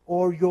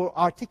or your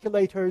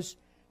articulators,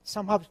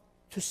 somehow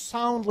to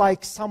sound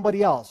like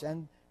somebody else.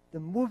 And the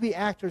movie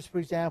actors, for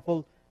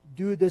example,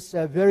 do this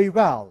very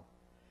well.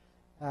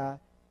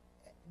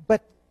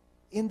 But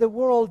in the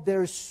world,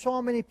 there's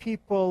so many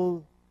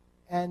people,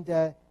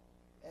 and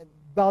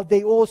well,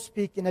 they all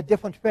speak in a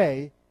different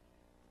way.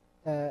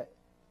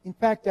 In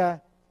fact,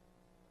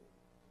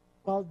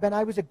 well, when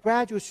I was a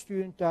graduate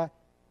student,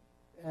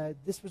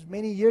 this was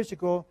many years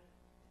ago,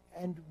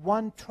 and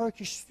one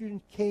Turkish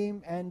student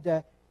came,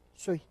 and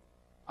so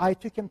I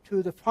took him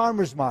to the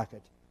farmer's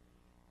market.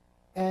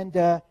 And,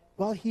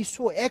 well, he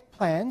saw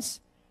eggplants,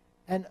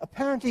 and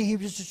apparently he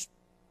was just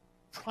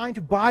trying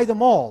to buy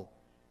them all.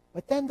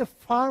 But then the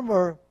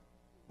farmer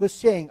was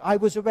saying, I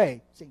was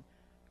away, saying,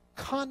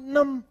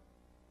 continum,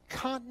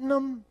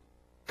 continum,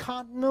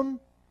 continum.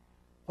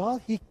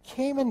 Well, he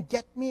came and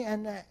get me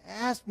and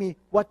asked me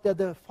what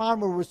the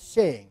farmer was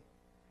saying.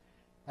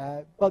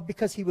 But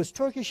because he was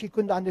Turkish, he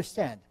couldn't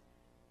understand.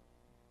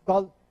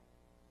 Well,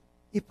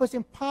 it was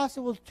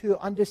impossible to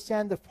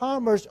understand the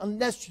farmers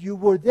unless you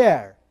were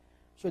there.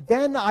 So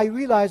then I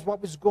realized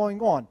what was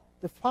going on.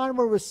 The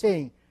farmer was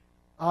saying,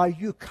 are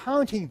you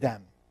counting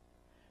them?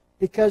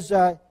 Because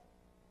the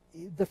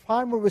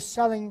farmer was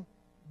selling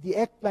the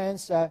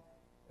eggplants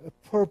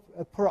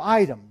per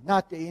item,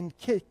 not in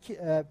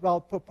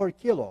per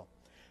kilo.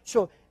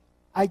 So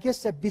I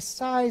guess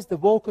besides the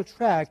vocal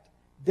tract,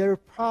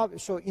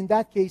 so in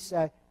that case,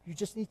 you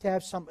just need to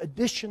have some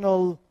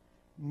additional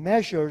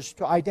measures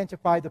to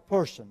identify the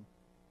person.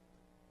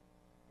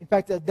 In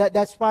fact,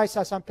 that's why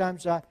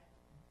sometimes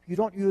you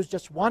don't use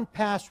just one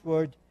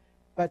password,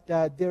 but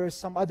there is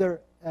some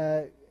other,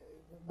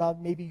 well,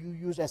 maybe you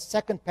use a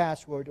second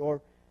password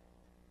or...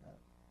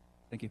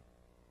 Thank you.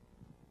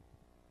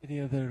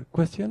 Any other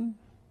question?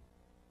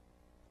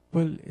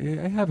 Well,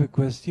 I have a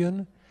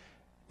question.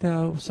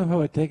 Now,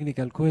 somehow a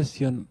technical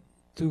question.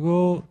 To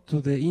go to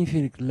the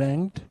infinite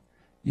length,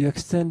 you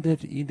extend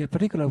it in a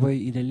particular way,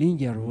 in a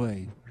linear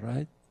way,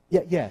 right?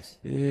 Yeah, yes.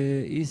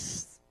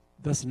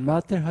 Doesn't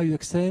matter how you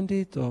extend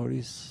it, or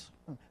is...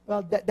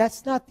 Well,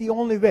 that's not the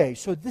only way.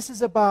 So this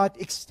is about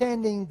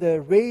extending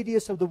the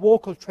radius of the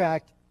vocal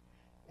tract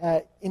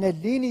in a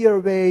linear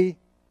way,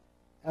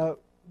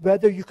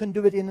 whether you can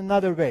do it in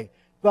another way.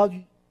 Well,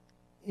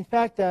 in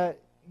fact,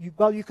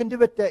 you can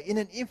do it in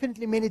an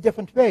infinitely many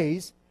different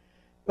ways,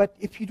 but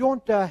if you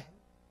don't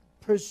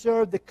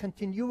preserve the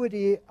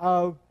continuity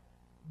of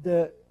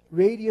the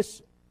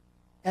radius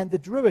and the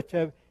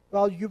derivative,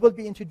 well, you will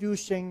be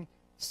introducing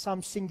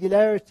some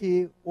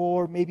singularity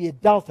or maybe a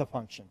delta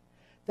function.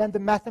 Then the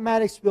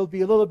mathematics will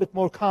be a little bit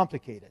more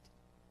complicated.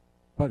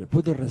 But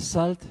would the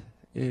result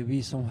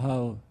be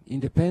somehow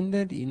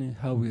independent in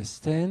how we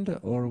extend,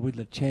 or will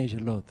it change a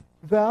lot?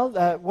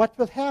 Well, what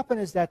will happen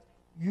is that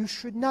you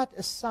should not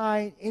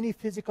assign any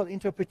physical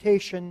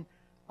interpretation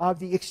of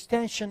the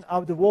extension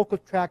of the vocal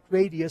tract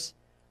radius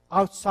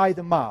outside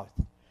the mouth.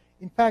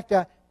 In fact,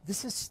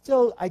 this is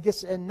still, I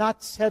guess, a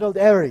not settled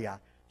area.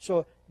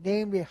 So,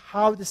 namely,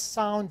 how the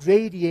sound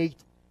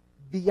radiates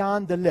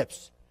beyond the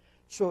lips.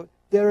 So,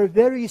 there are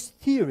various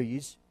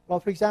theories. Well,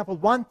 for example,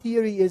 one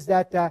theory is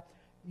that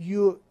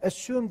you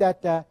assume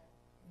that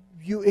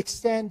you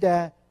extend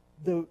the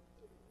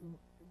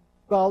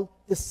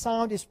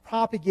sound is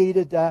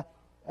propagated,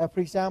 for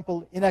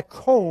example, in a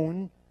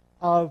cone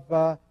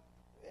of,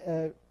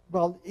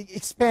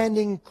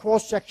 expanding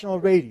cross-sectional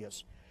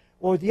radius.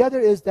 Or the other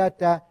is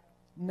that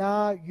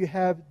now you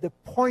have the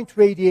point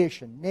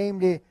radiation,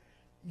 namely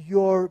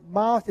your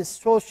mouth is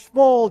so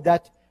small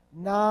that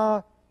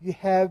now you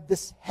have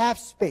this half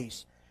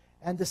space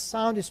and the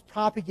sound is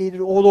propagated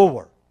all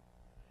over.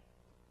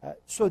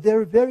 So there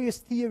are various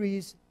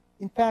theories.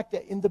 In fact,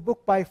 in the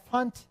book by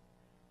Funt,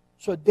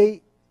 so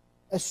they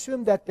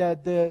assume that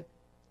the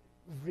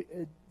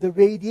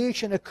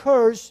radiation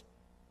occurs,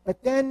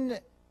 but then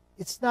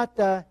it's not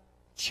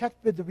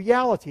checked with the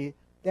reality.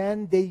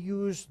 Then they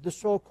use the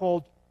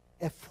so-called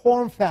a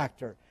form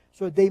factor.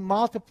 So they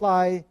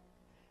multiply.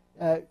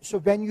 So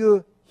when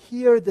you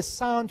hear the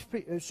sound,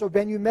 so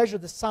when you measure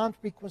the sound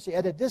frequency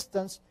at a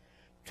distance,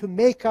 to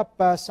make up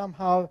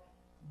somehow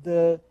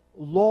the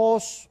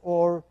loss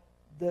or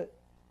the,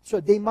 so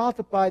they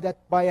multiply that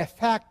by a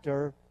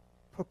factor,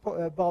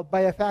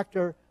 by a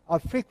factor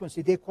of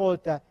frequency. They call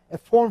it a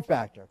form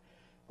factor.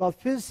 Well,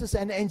 physicists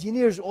and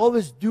engineers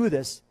always do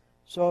this.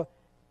 So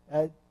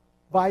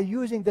by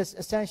using this,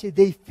 essentially,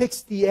 they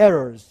fix the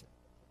errors.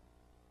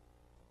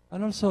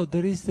 And also,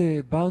 there is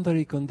the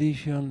boundary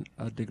condition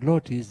at the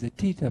glottis, the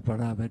theta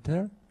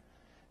parameter.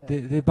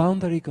 The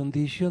boundary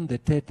condition, the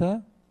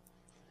theta.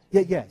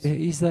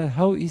 Yes.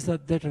 How is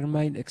that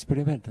determined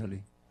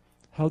experimentally?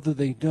 How do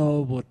they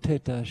know what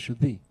theta should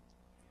be?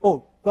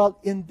 Oh, well,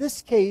 in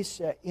this case,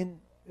 in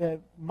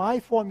my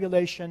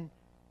formulation,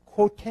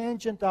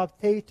 cotangent of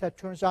theta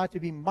turns out to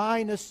be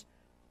minus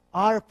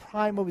r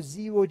prime of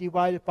 0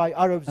 divided by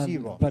r of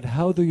 0. But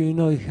how do you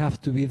know it has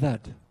to be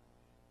that?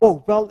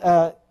 Oh,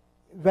 well,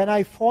 when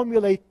I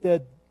formulate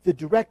the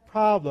direct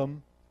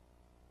problem,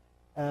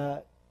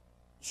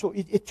 so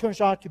it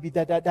turns out to be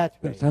that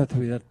way. It has to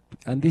be that.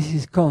 And this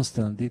is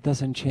constant. It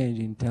doesn't change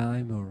in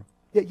time, or?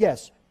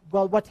 Yes.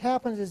 Well, what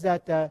happens is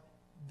that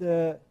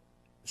the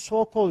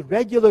so-called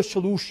regular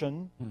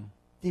solution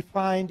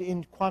defined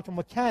in quantum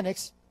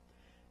mechanics,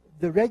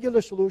 the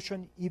regular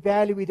solution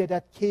evaluated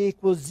at k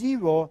equals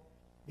 0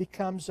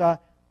 becomes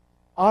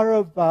r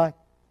of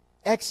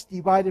x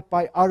divided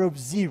by r of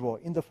 0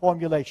 in the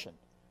formulation.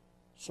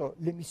 So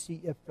let me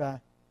see if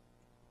I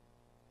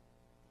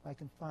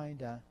can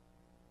find...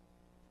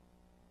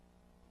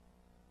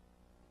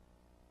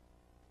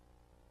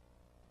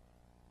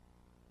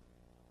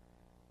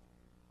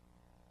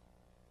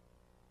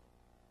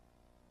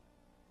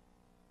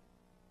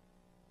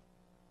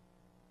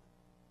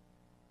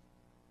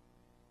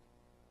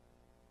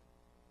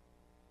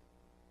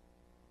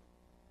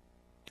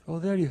 Oh,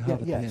 there you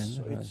have it. Yes,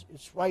 so Right.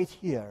 it's right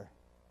here.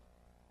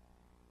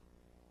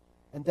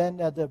 And then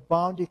the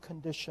boundary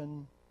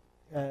condition.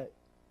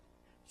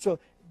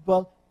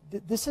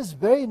 This is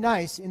very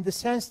nice in the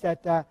sense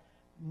that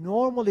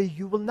normally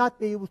you will not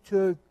be able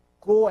to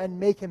go and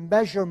make a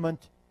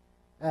measurement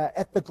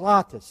at the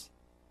glottis.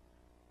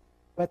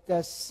 But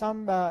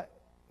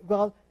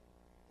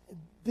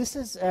this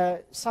is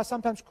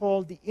sometimes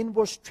called the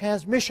inverse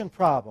transmission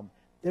problem.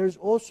 There is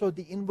also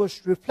the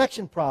inverse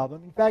reflection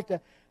problem. In fact,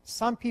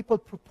 some people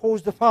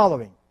propose the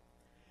following.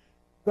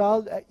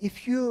 Well,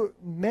 if you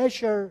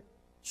measure,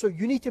 so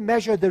you need to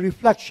measure the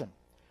reflection.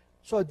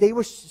 So they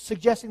were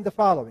suggesting the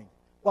following.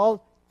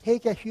 Well,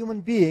 take a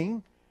human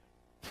being,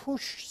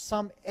 push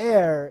some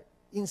air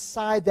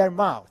inside their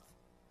mouth.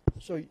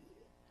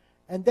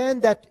 And then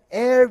that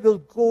air will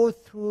go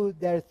through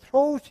their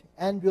throat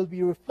and will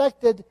be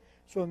reflected.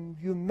 So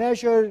you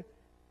measure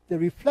the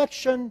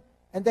reflection,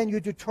 and then you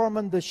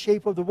determine the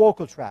shape of the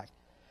vocal tract.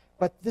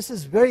 But this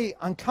is very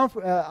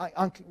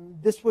uncomfortable.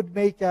 This would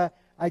make,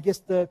 I guess,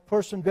 the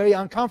person very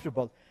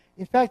uncomfortable.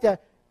 In fact,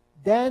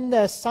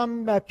 then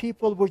some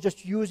people were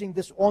just using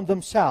this on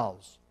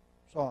themselves.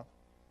 So.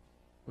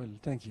 Well,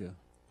 thank you.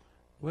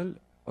 Well,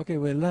 okay.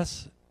 Well,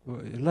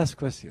 last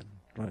question,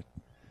 right?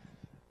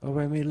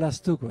 Or I mean,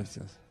 last two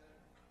questions.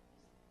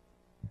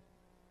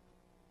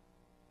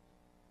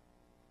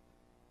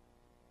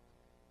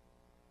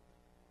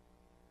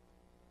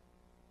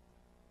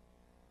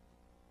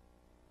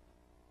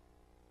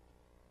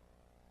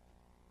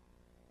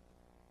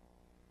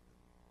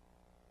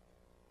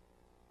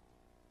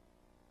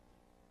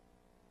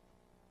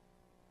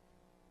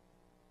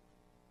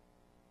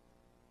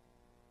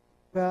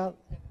 Well,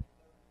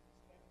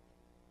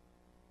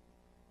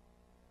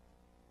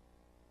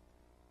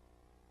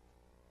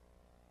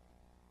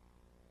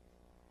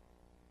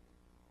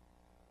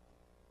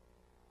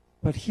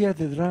 but here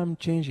the drum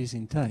changes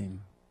in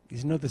time.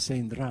 It's not the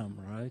same drum,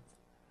 right?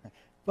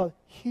 Well,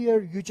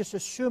 here you just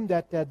assume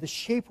that the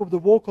shape of the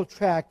vocal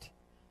tract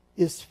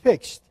is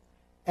fixed,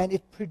 and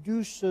it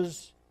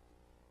produces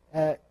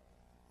a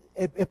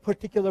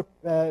particular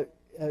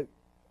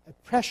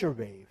pressure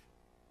wave.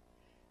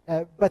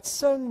 But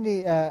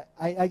certainly,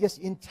 I guess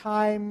in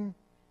time,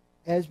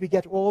 as we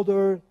get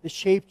older, the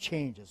shape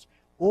changes.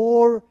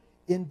 Or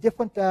in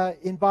different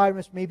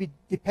environments, maybe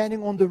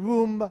depending on the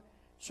room.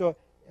 So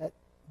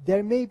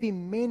there may be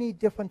many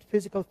different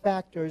physical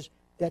factors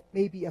that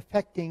may be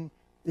affecting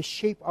the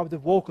shape of the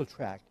vocal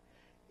tract.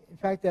 In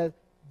fact,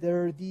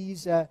 there are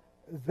these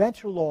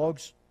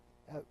ventriloques.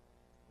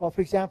 Well,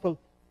 for example,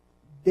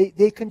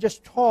 they can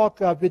just talk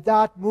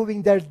without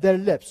moving their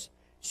lips.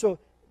 So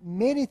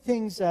many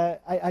things,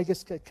 I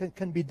guess,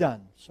 can be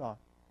done. So,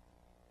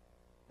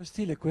 There's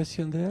still a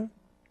question there?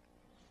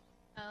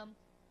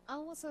 I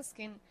was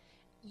asking,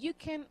 you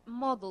can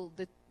model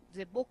the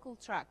vocal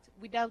tract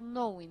without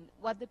knowing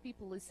what the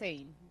people is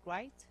saying,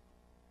 right?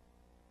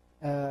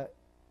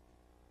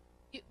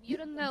 You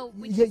don't know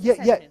which is the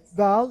sentence.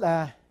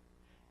 Well,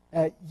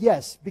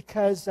 yes,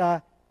 because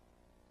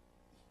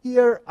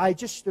here I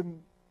just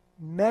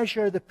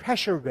measure the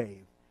pressure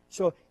wave.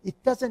 So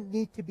it doesn't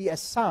need to be a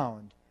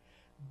sound.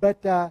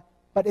 But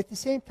at the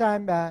same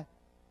time,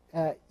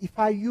 if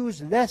I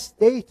use less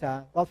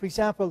data, well, for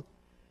example,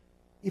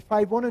 if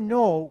I want to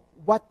know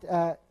what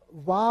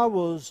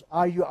vowels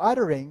are you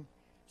uttering,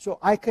 so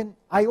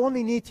I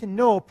only need to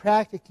know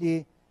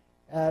practically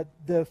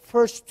the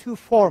first two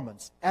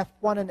formants,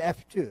 F1 and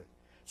F2.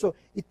 So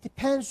it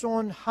depends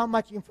on how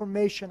much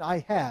information I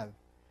have.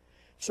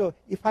 So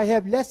if I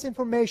have less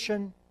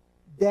information,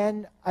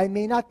 then I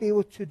may not be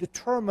able to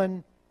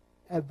determine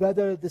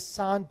whether the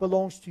sound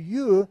belongs to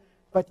you.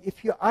 But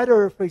if you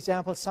utter, for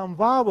example, some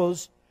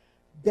vowels,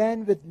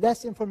 then with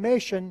less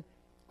information,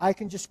 I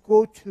can just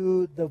go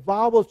to the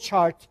vowel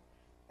chart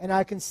and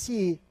I can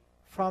see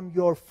from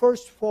your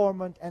first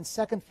formant and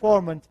second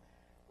formant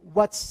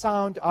what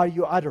sound are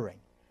you uttering.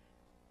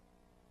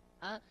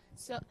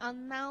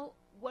 And now,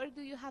 where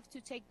do you have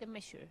to take the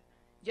measure?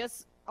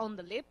 Just on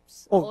the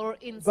lips Oh, or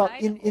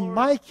inside? well, in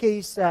my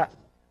case,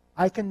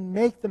 I can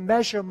make the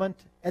measurement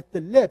at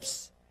the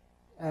lips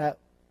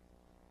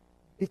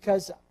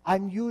because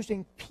I'm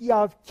using P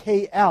of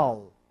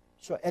KL,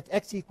 so at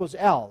X equals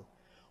L.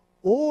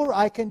 Or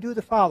I can do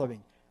the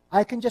following.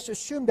 I can just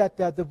assume that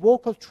the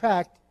vocal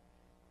tract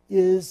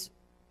is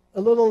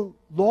a little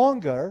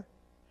longer,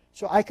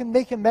 so I can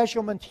make a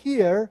measurement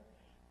here,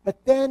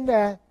 but then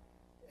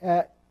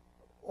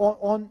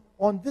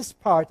on this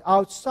part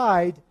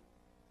outside,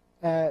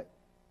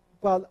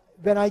 well,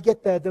 when I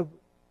get the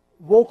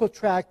vocal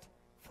tract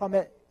from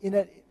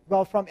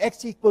from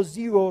X equals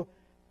 0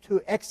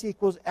 to X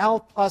equals L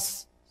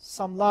plus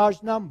some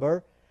large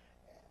number,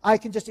 I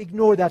can just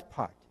ignore that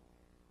part.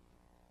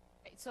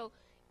 So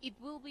it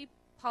will be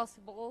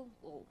possible,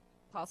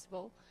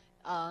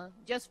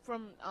 just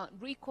from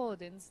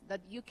recordings,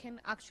 that you can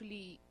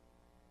actually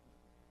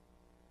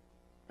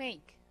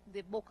make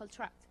the vocal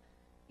tract,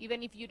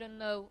 even if you don't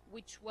know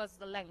which was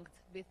the length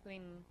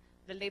between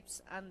the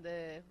lips and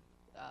the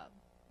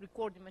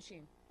recording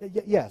machine.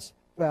 Yes,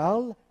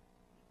 Well,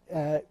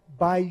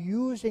 by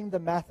using the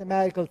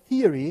mathematical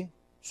theory,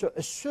 so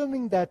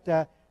assuming that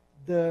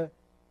the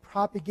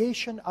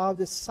propagation of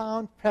the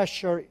sound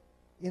pressure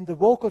in the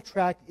vocal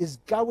tract is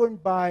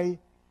governed by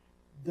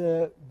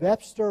the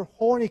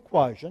Webster-Horn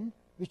equation,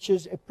 which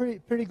is a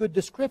pretty good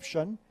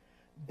description,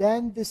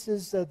 then this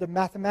is the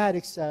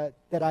mathematics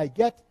that I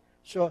get.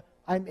 So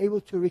I'm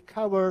able to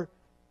recover,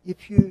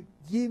 if you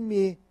give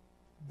me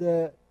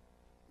the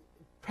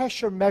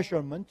pressure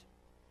measurement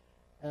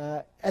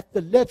at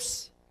the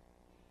lips,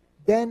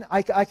 then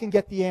I can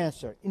get the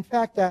answer. In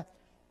fact,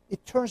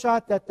 it turns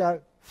out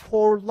that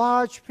for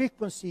large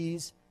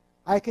frequencies,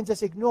 I can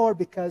just ignore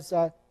because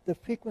the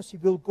frequency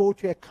will go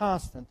to a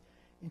constant.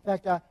 In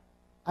fact,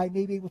 I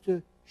may be able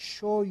to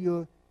show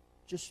you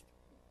just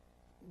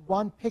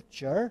one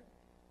picture.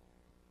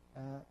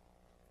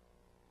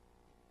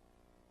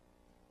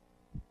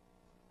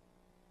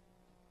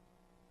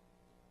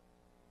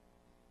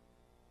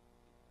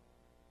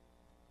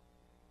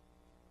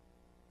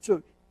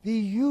 So we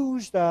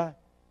used the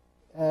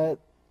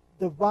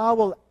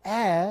vowel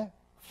A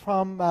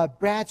from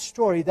Brad's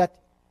story, that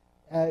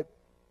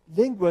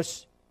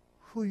linguist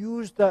who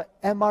used the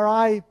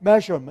MRI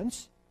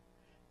measurements.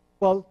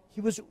 Well,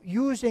 he was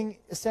using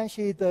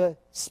essentially the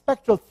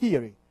spectral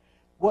theory.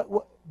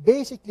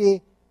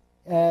 Basically,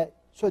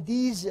 so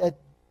these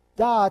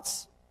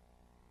dots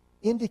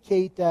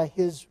indicate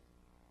his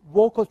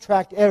vocal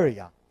tract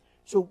area.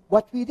 So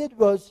what we did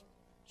was,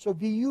 so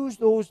we used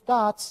those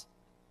dots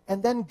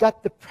and then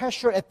got the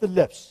pressure at the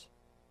lips,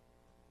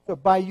 so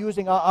by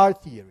using our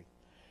theory.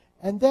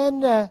 And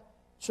then,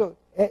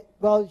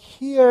 well,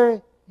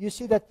 here you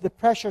see that the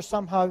pressure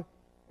somehow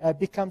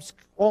becomes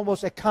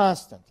almost a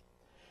constant.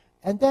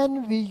 And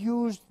then we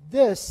used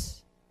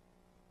this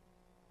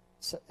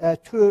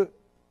to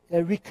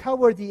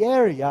recover the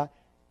area,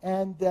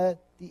 and the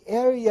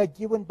area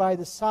given by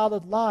the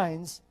solid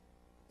lines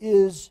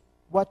is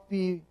what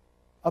we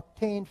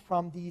obtained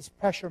from these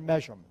pressure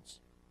measurements.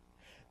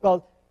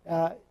 Well,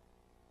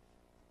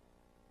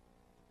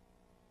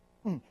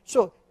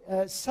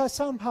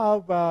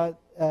 somehow, well,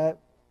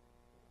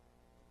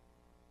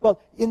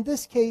 in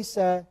this case,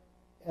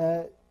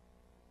 well,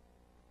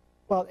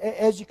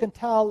 as you can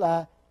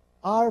tell,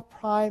 R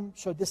prime,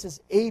 so this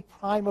is A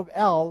prime of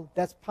L,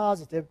 that's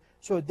positive,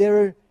 so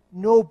there are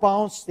no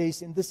bound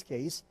states in this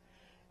case.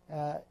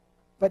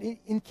 But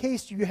in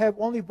case you have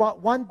only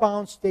one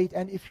bound state,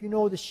 and if you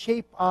know the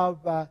shape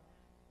of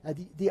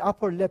the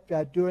upper lip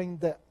during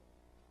the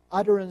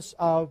utterance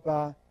of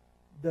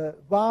the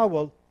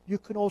vowel, you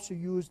can also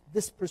use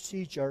this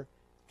procedure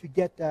to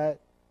get the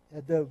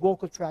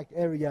vocal tract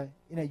area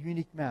in a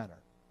unique manner.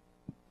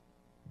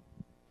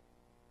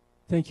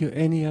 Thank you.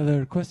 Any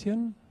other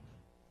question?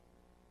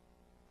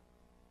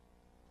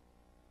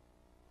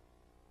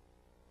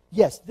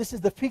 Yes, this is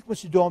the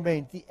frequency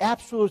domain, the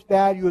absolute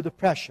value of the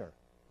pressure.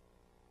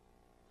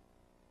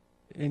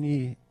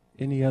 Any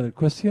other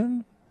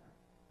question?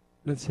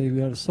 Let's say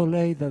we are so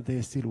late that they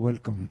are still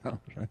welcome now,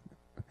 right?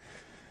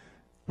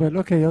 Well,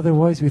 okay,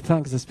 otherwise we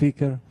thank the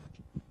speaker.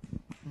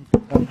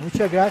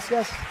 Muchas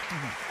gracias.